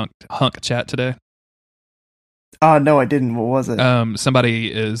non-hunk chat today? No, I didn't. What was it?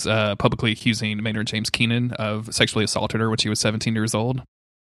 Somebody is publicly accusing Maynard James Keenan of sexually assaulting her when she was 17 years old.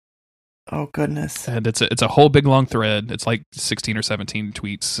 Oh, goodness. And it's a whole big long thread. It's like 16 or 17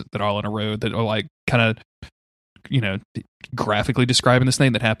 tweets that are all in a row that are like kind of, graphically describing this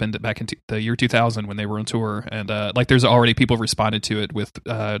thing that happened back in the year 2000 when they were on tour. And like there's already people responded to it with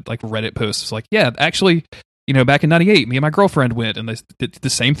like Reddit posts like, yeah, actually, back in 98, me and my girlfriend went, and the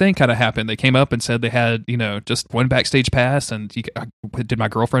same thing kind of happened. They came up and said they had, just one backstage pass, and did my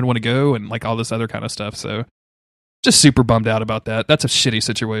girlfriend want to go, and like all this other kind of stuff. So just super bummed out about that. That's a shitty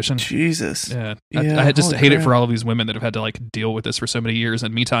situation. Jesus. Yeah. I just hate it for all of these women that have had to like deal with this for so many years.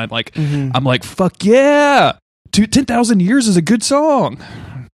 And meantime, like, I'm like, fuck yeah. 10,000 Years is a good song.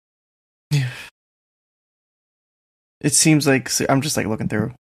 It seems like, I'm just like looking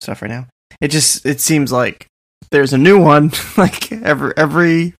through stuff right now. It seems like there's a new one like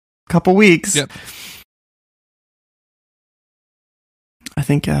every couple weeks. Yep. I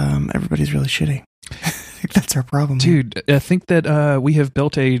think everybody's really shitty. I think that's our problem, dude. I think that we have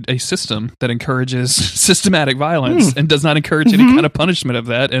built a system that encourages systematic violence and does not encourage any kind of punishment of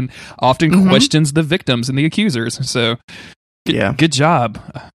that, and often questions the victims and the accusers. So, good job,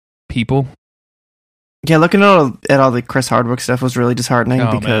 people. Yeah, looking at all the Chris Hardwick stuff was really disheartening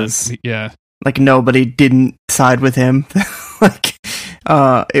because like nobody didn't side with him. Like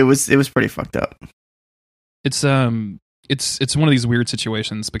it was pretty fucked up. It's one of these weird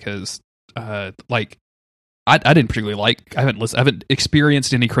situations because like I didn't particularly I haven't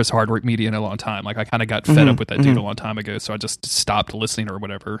experienced any Chris Hardwick media in a long time. Like I kind of got fed up with that dude a long time ago, so I just stopped listening or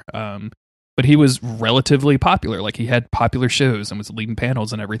whatever. But he was relatively popular. Like he had popular shows and was leading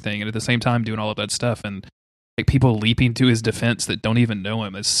panels and everything, and at the same time doing all of that stuff. And like people leaping to his defense that don't even know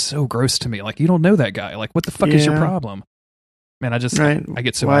him is so gross to me. Like you don't know that guy. Like what the fuck is your problem, man? I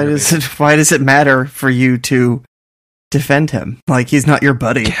get so. Why does it matter for you to defend him? Like he's not your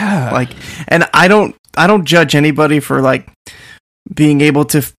buddy. Yeah. Like, and I don't judge anybody for like being able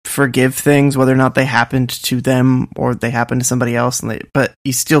to forgive things, whether or not they happened to them or they happened to somebody else. But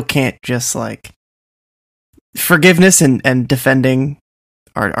you still can't just like forgiveness and defending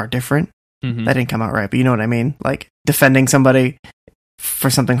are different. That didn't come out right, but you know what I mean? Like, defending somebody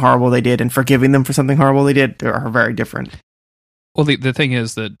for something horrible they did and forgiving them for something horrible they did are very different. Well, the thing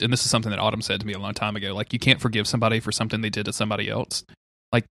is that, and this is something that Autumn said to me a long time ago, like, you can't forgive somebody for something they did to somebody else.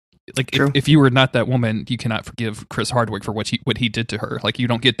 Like if you were not that woman, you cannot forgive Chris Hardwick for what he did to her. Like, you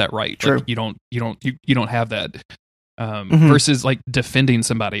don't get that right. True. Like, you don't have that. Versus like defending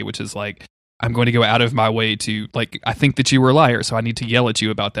somebody, which is like, I'm going to go out of my way to, like, I think that you were a liar, so I need to yell at you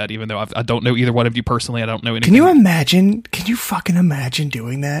about that, even though I don't know either one of you personally. I don't know anything. Can you fucking imagine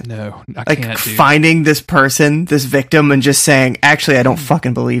doing that? No, I like, can't. Finding this person, this victim, and just saying, actually, I don't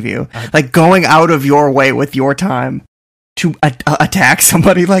fucking believe you. Like, going out of your way with your time to attack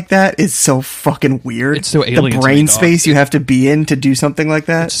somebody like that is so fucking weird. It's so alien. The brain space you have to be in to do something like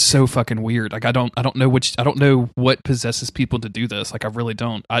that. It's so fucking weird. Like, I don't know what possesses people to do this. Like, I really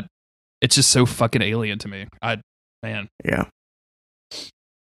don't. It's just so fucking alien to me. Yeah.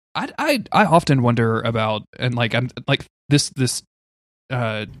 I often wonder about, and like, I'm like this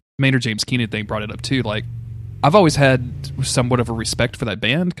Maynard James Keenan thing brought it up too. Like, I've always had somewhat of a respect for that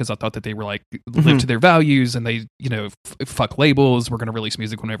band because I thought that they were like live to their values and they, fuck labels. We're going to release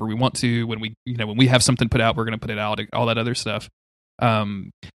music whenever we want to. When we have something put out, we're going to put it out. All that other stuff.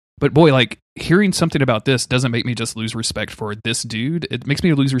 But boy, like, hearing something about this doesn't make me just lose respect for this dude. It makes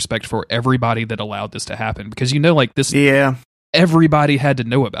me lose respect for everybody that allowed this to happen because like this. Yeah. Everybody had to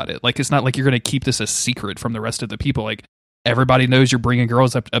know about it. Like, it's not like you're going to keep this a secret from the rest of the people. Like, everybody knows you're bringing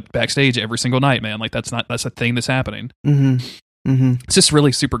girls up backstage every single night, man. Like, that's a thing that's happening. It's just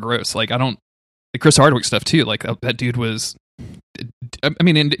really super gross. Like, the Chris Hardwick stuff too. Like, that dude was, I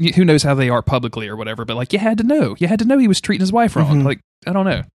mean, and who knows how they are publicly or whatever, but like, you had to know he was treating his wife wrong. Like, I don't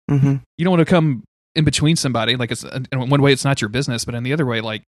know. You don't want to come in between somebody. Like, it's in one way, it's not your business, but in the other way,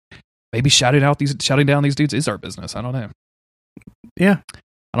 like, maybe shouting down these dudes is our business. I don't know. Yeah.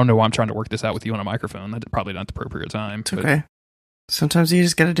 I don't know why I'm trying to work this out with you on a microphone. That's probably not the appropriate time. It's okay. Sometimes you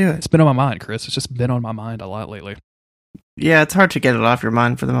just got to do it. It's been on my mind, Chris. It's just been on my mind a lot lately. Yeah, it's hard to get it off your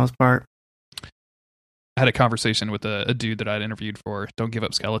mind for the most part. I had a conversation with a dude that I'd interviewed for Don't Give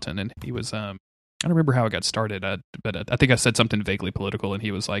Up Skeleton, and he was, I don't remember how it got started, but I think I said something vaguely political, and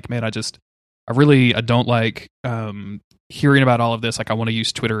he was like, man, I don't like hearing about all of this. Like, I want to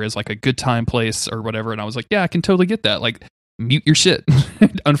use Twitter as like a good time place or whatever. And I was like, yeah, I can totally get that. Like, mute your shit,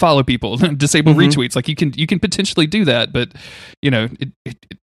 unfollow people, disable retweets. Like, you can potentially do that, but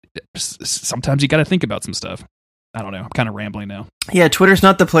sometimes you got to think about some stuff. I don't know. I'm kind of rambling now. Yeah, Twitter's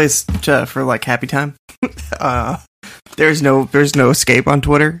not the place for like happy time. There's no escape on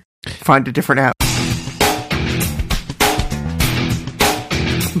Twitter. Find a different app.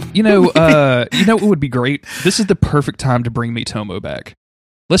 It would be great. This is the perfect time to bring Tomo back.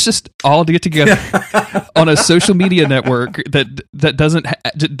 Let's just all get together on a social media network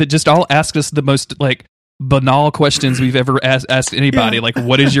that just all ask us the most like banal questions we've ever asked anybody. Yeah. Like,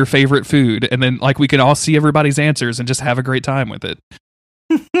 what is your favorite food? And then like we can all see everybody's answers and just have a great time with it.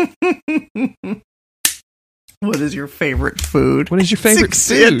 What is your favorite food? What is your favorite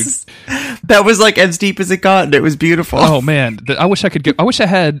food? That was like as deep as it got, and it was beautiful. Oh man, I wish I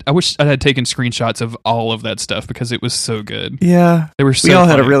had taken screenshots of all of that stuff because it was so good. Yeah, we all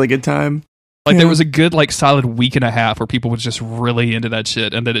had a really good time. Like, there was a good like solid week and a half where people were just really into that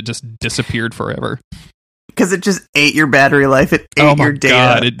shit, and then it just disappeared forever. Because it just ate your battery life. It ate your data.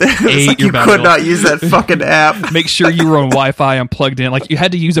 God, it ate like your you battery could not use that fucking app. Make sure you were on Wi-Fi and plugged in. Like, you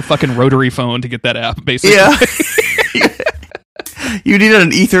had to use a fucking rotary phone to get that app, basically. Yeah. You needed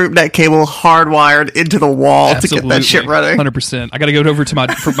an Ethernet cable hardwired into the wall to get that shit running. 100%. I got to go over to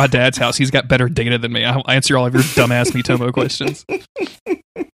my dad's house. He's got better data than me. I'll answer all of your dumbass Miitomo questions.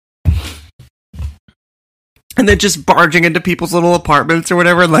 And then just barging into people's little apartments or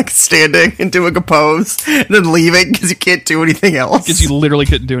whatever, and like standing and doing a pose, and then leaving because you can't do anything else. Because you literally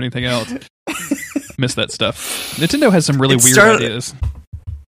couldn't do anything else. Miss that stuff. Nintendo has some really weird ideas.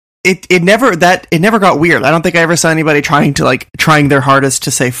 It never got weird. I don't think I ever saw anybody trying their hardest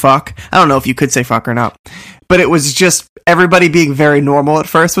to say fuck. I don't know if you could say fuck or not, but it was just everybody being very normal at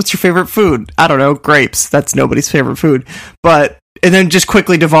first. What's your favorite food? I don't know, grapes. That's nobody's favorite food, and then just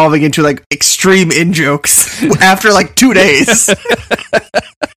quickly devolving into like extreme in-jokes after like 2 days.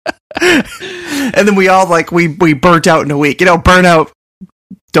 And then we all we burnt out in a week. Burnout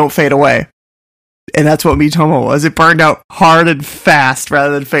don't fade away. And that's what Miitomo was. It burned out hard and fast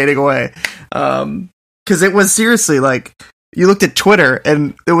rather than fading away. Because it was seriously like, you looked at Twitter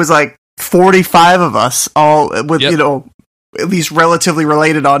and it was like 45 of us all with, at least relatively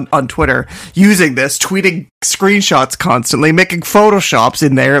related on Twitter, using this, tweeting screenshots constantly, making photoshops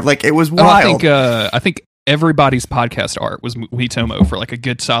in there. Like, it was wild. I think everybody's podcast art was Miitomo for like a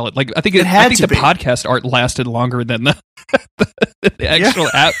good solid. Like I think the podcast art lasted longer than the actual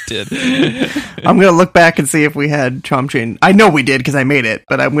app did. I'm gonna look back and see if we had Chom Chain. I know we did because I made it,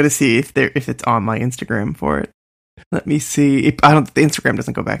 but I'm gonna see if it's on my Instagram for it. Let me see. The Instagram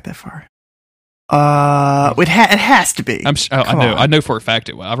doesn't go back that far. It has to be. I know for a fact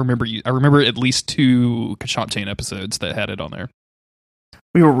it will. I remember at least 2 Chomp Chain episodes that had it on there.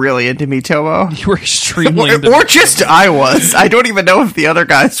 We were really into Miitomo. You were extremely into or just I was. I don't even know if the other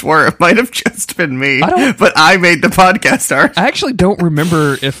guys were. It might have just been me. But I made the podcast art. I actually don't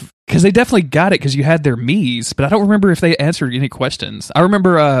remember because they definitely got it because you had their Miis, but I don't remember if they answered any questions. I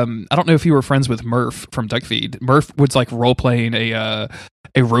remember, I don't know if you were friends with Murph from Duckfeed. Murph was like role playing a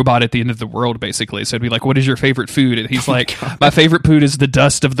robot at the end of the world, basically. So it'd be like, what is your favorite food? And he's like, my favorite food is the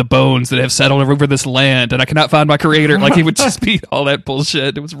dust of the bones that have settled over this land, and I cannot find my creator. Like, he would just be all that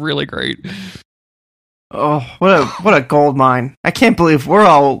bullshit. It was really great. Oh, what a gold mine. I can't believe we're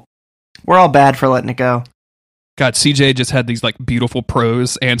all bad for letting it go. God, CJ just had these like beautiful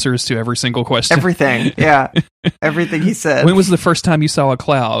prose answers to every single question. Everything, yeah. Everything he said. When was the first time you saw a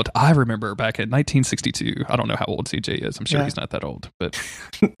cloud? I remember back in 1962. I don't know how old CJ is. I'm sure he's not that old, but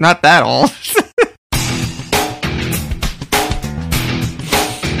not that old.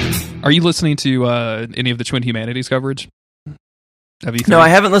 Are you listening to any of the Twin Humanities coverage? No, I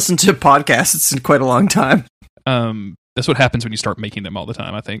haven't listened to podcasts in quite a long time. That's what happens when you start making them all the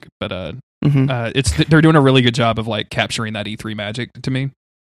time, I think. But they're doing a really good job of like capturing that E3 magic to me,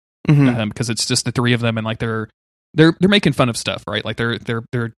 because it's just the 3 of them, and like they're making fun of stuff, right? Like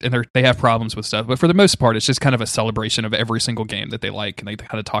they have problems with stuff, but for the most part, it's just kind of a celebration of every single game that they like, and they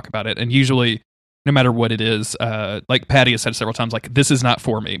kind of talk about it. And usually, no matter what it is, like Patty has said several times, like, this is not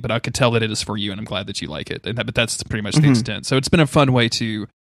for me, but I could tell that it is for you, and I'm glad that you like it. But that's pretty much the extent. So it's been a fun way to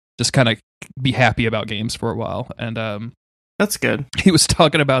just kind of be happy about games for a while. And that's good. He was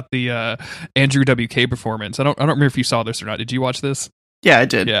talking about the Andrew WK performance. I don't remember if you saw this or not. Did you watch this? Yeah, I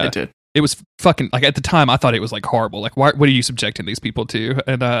did. Yeah. I did. It was fucking, like, at the time I thought it was like horrible. Like, what are you subjecting these people to?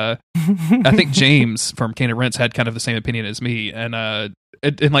 And I think James from Can of Rents had kind of the same opinion as me. And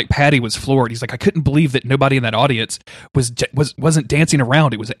like Patty was floored. He's like, I couldn't believe that nobody in that audience wasn't dancing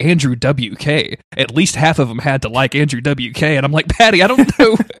around. It was Andrew WK. At least half of them had to like Andrew WK. And I'm like, Patty, I don't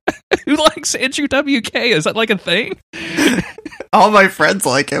know who likes Andrew WK. Is that like a thing? All my friends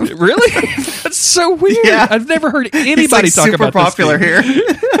like him. Really? That's so weird. Yeah. I've never heard anybody talk super about popular this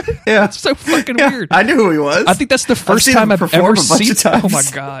here. Yeah, it's so fucking weird. I knew who he was. I think that's the first time I've ever seen. Oh my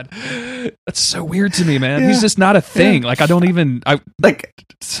god, that's so weird to me, man. Yeah. He's just not a thing. Like, I don't even.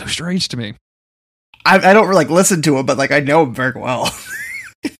 It's so strange to me. I don't really listen to him, but like I know him very well.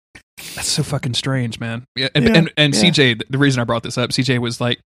 That's so fucking strange, man. Yeah, and CJ, the reason I brought this up, CJ was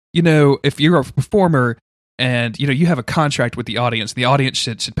like, if you're a performer and you have a contract with the audience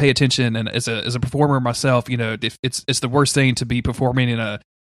should pay attention. And as a performer myself, if it's the worst thing to be performing in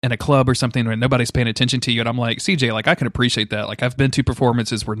a club or something where nobody's paying attention to you. And I'm like, CJ, like, I can appreciate that. Like, I've been to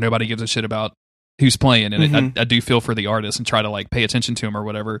performances where nobody gives a shit about who's playing, and I do feel for the artist and try to like pay attention to him or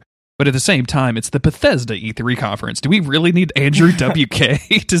whatever. But at the same time, it's the Bethesda E3 conference. Do we really need Andrew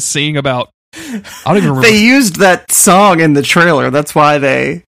WK to sing about? I don't even remember. They used that song in the trailer. That's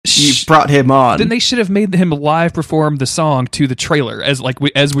why you brought him on. Then they should have made him live perform the song to the trailer as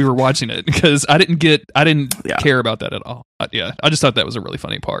we were watching it, because I didn't care about that at all. I just thought that was a really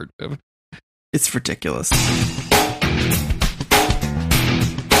funny part. It's ridiculous.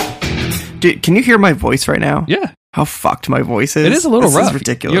 Dude, can you hear my voice right now? Yeah. How fucked my voice is. It is a little rough. This is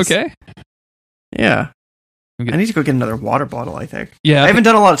ridiculous. You okay? Yeah. I need to go get another water bottle, I think. Yeah. I haven't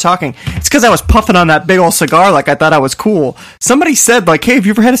done a lot of talking. It's because I was puffing on that big old cigar like I thought I was cool. Somebody said, like, hey, have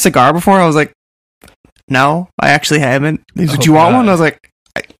you ever had a cigar before? I was like, no, I actually haven't. Do you want one? I was like,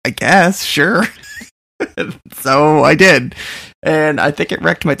 I guess, sure. So I did. And I think it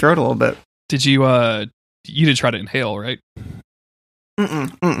wrecked my throat a little bit. Did you didn't try to inhale, right?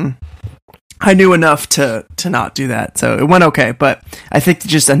 Mm-mm. I knew enough to not do that, so it went okay, but I think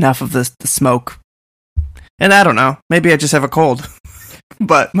just enough of the smoke. And I don't know, maybe I just have a cold,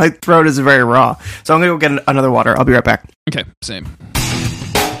 but my throat is very raw. So I'm going to go get another water. I'll be right back. Okay, same.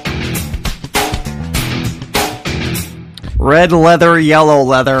 Red leather, yellow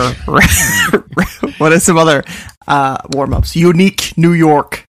leather. What are some other warm-ups? Unique New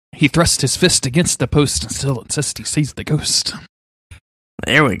York. He thrust his fist against the post and still insists he sees the ghost.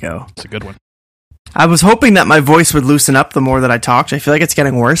 There we go. It's a good one. I was hoping that my voice would loosen up the more that I talked. I feel like it's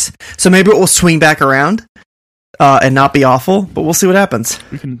getting worse. So maybe it will swing back around and not be awful, but we'll see what happens.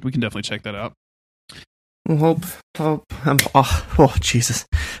 We can definitely check that out. We'll hope. Oh, Jesus.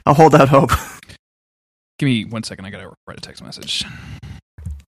 I'll hold out hope. Give me 1 second. I gotta write a text message.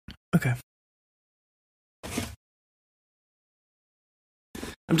 Okay.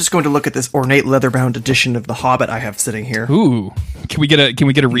 I'm just going to look at this ornate leather-bound edition of The Hobbit I have sitting here. Ooh, can we get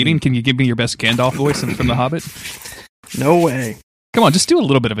a reading? Can you give me your best Gandalf voice from The Hobbit? No way. Come on, just do a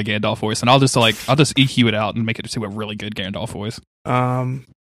little bit of a Gandalf voice, and I'll just EQ it out and make it to a really good Gandalf voice. What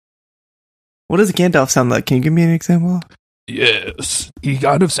does Gandalf sound like? Can you give me an example? Yes, he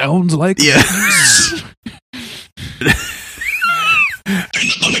kind of sounds like this. An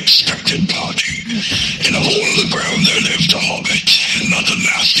unexpected party. In a hole in the ground there lived a hobbit, not a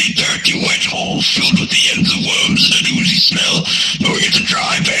nasty, dirty, wet hole filled with the ends of worms and an oozy smell, nor yet a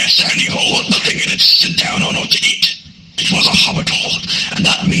dry, bare, sandy hole with nothing in it to sit down on or to eat. It was a hobbit hole, and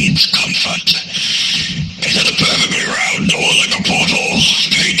that means comfort. It had a perfectly round door like a porthole,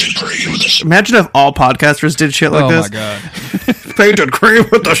 painted green with a... Imagine if all podcasters did shit like this. Oh my god. Painted green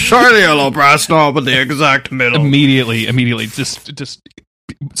with the shiny yellow brass knob in the exact middle. Immediately, just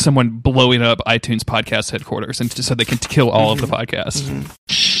someone blowing up iTunes podcast headquarters, and just so they can kill all of the podcasts.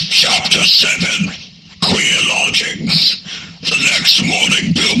 Chapter 7, Queer Lodgings. The next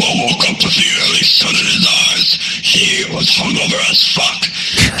morning, Bilbo woke up with the early sun in his eyes. He was hungover as fuck.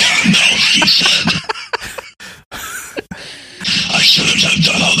 Gandalf, he said. I shouldn't have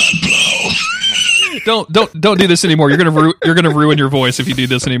done all that blow. Don't do this anymore. You're gonna ruin your voice if you do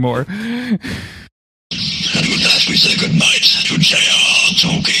this anymore. And with that, we say goodnight to J.R.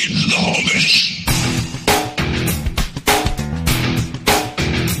 Tolkien, the Hobbit.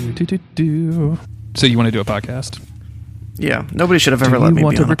 So you want to do a podcast? Yeah, nobody should have ever let me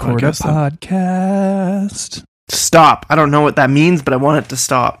be on a podcast. Stop. I don't know what that means, but I want it to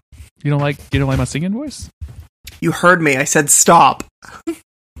stop. You don't like my singing voice? You heard me. I said stop.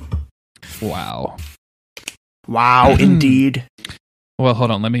 Wow. Wow, indeed. Well,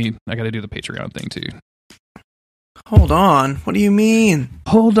 hold on. I got to do the Patreon thing too. Hold on. What do you mean?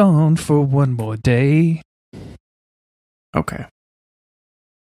 Hold on for one more day. Okay.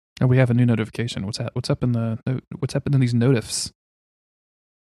 Oh, we have a new notification. What's up in these notifs?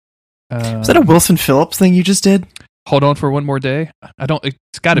 Was that a Wilson Phillips thing you just did? Hold on for one more day.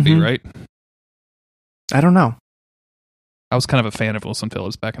 It's got to be, right? I don't know. I was kind of a fan of Wilson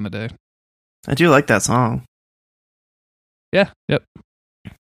Phillips back in the day. I do like that song. Yeah. Yep.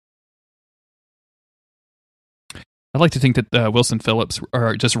 I like to think that Wilson Phillips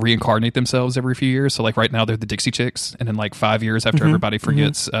are just reincarnate themselves every few years. So, like right now, they're the Dixie Chicks, and in like 5 years after everybody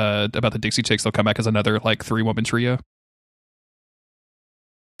forgets about the Dixie Chicks, they'll come back as another like 3-woman trio.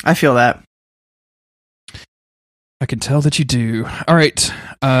 I feel that. I can tell that you do. All right,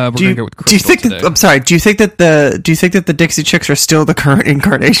 we're gonna go with Crystal. Do you think today. I'm sorry. Do you think that the Dixie Chicks are still the current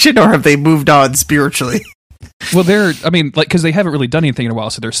incarnation, or have they moved on spiritually? Well, because they haven't really done anything in a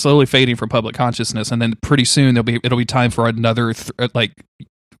while, so they're slowly fading from public consciousness, and then pretty soon it'll be time for another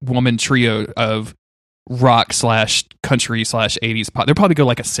woman trio of rock / country / 80s pop. They'll probably go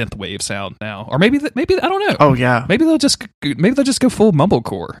like a synth wave sound now, or maybe I don't know. Oh yeah, maybe they'll just go full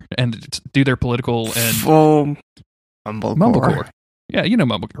mumblecore and do their political and full mumblecore. Yeah, you know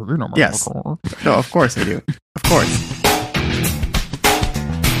mumblecore. You know mumblecore. Yes. No, of course I do. Of course.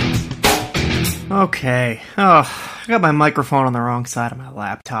 Okay. Oh, I got my microphone on the wrong side of my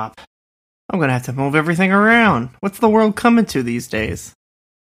laptop. I'm gonna have to move everything around. What's the world coming to these days?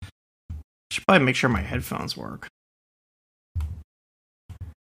 Should probably make sure my headphones work.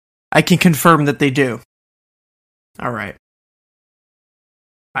 I can confirm that they do. Alright.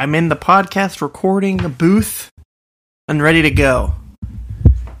 I'm in the podcast recording booth and ready to go.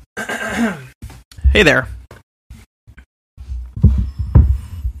 Hey there.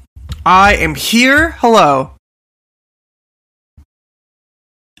 I am here. Hello.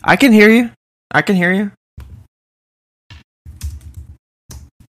 I can hear you. I can hear you.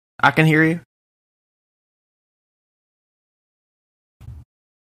 I can hear you.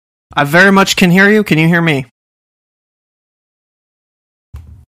 I very much can hear you. Can you hear me?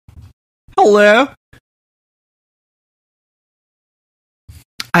 Hello.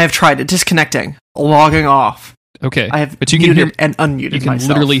 I have tried it. Disconnecting. Logging off. Okay, I have but you muted can hear and unmuted. You can myself.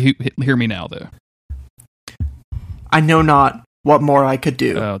 literally hear me now, though. I know not what more I could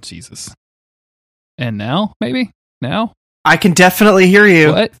do. Oh Jesus! And now, maybe now I can definitely hear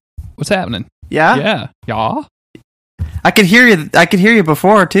you. What? What's happening? Yeah. Yeah. I could hear you. I could hear you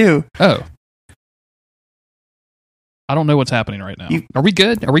before too. Oh. I don't know what's happening right now. Are we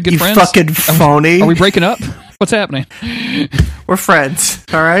good? Are we good friends? You fucking phony. Are we breaking up? What's happening? We're friends,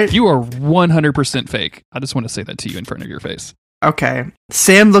 all right? You are 100% fake. I just want to say that to you in front of your face. Okay.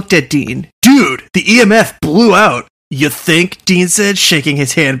 Sam looked at Dean. Dude, the EMF blew out. You think? Dean said, shaking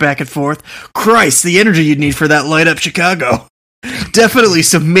his hand back and forth. Christ, the energy you'd need for that light up Chicago. Definitely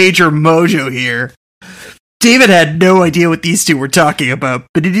some major mojo here. David had no idea what these two were talking about,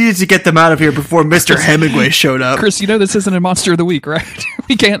 but he needed to get them out of here before Mr. Hemingway showed up. Chris, you know this isn't a Monster of the Week, right?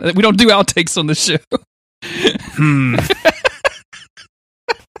 We don't do outtakes on this show.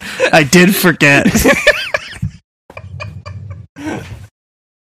 I did forget.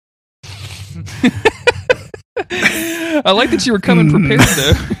 I like that you were coming prepared,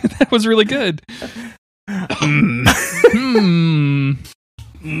 though. That was really good.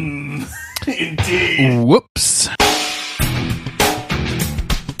 Indeed. Whoops.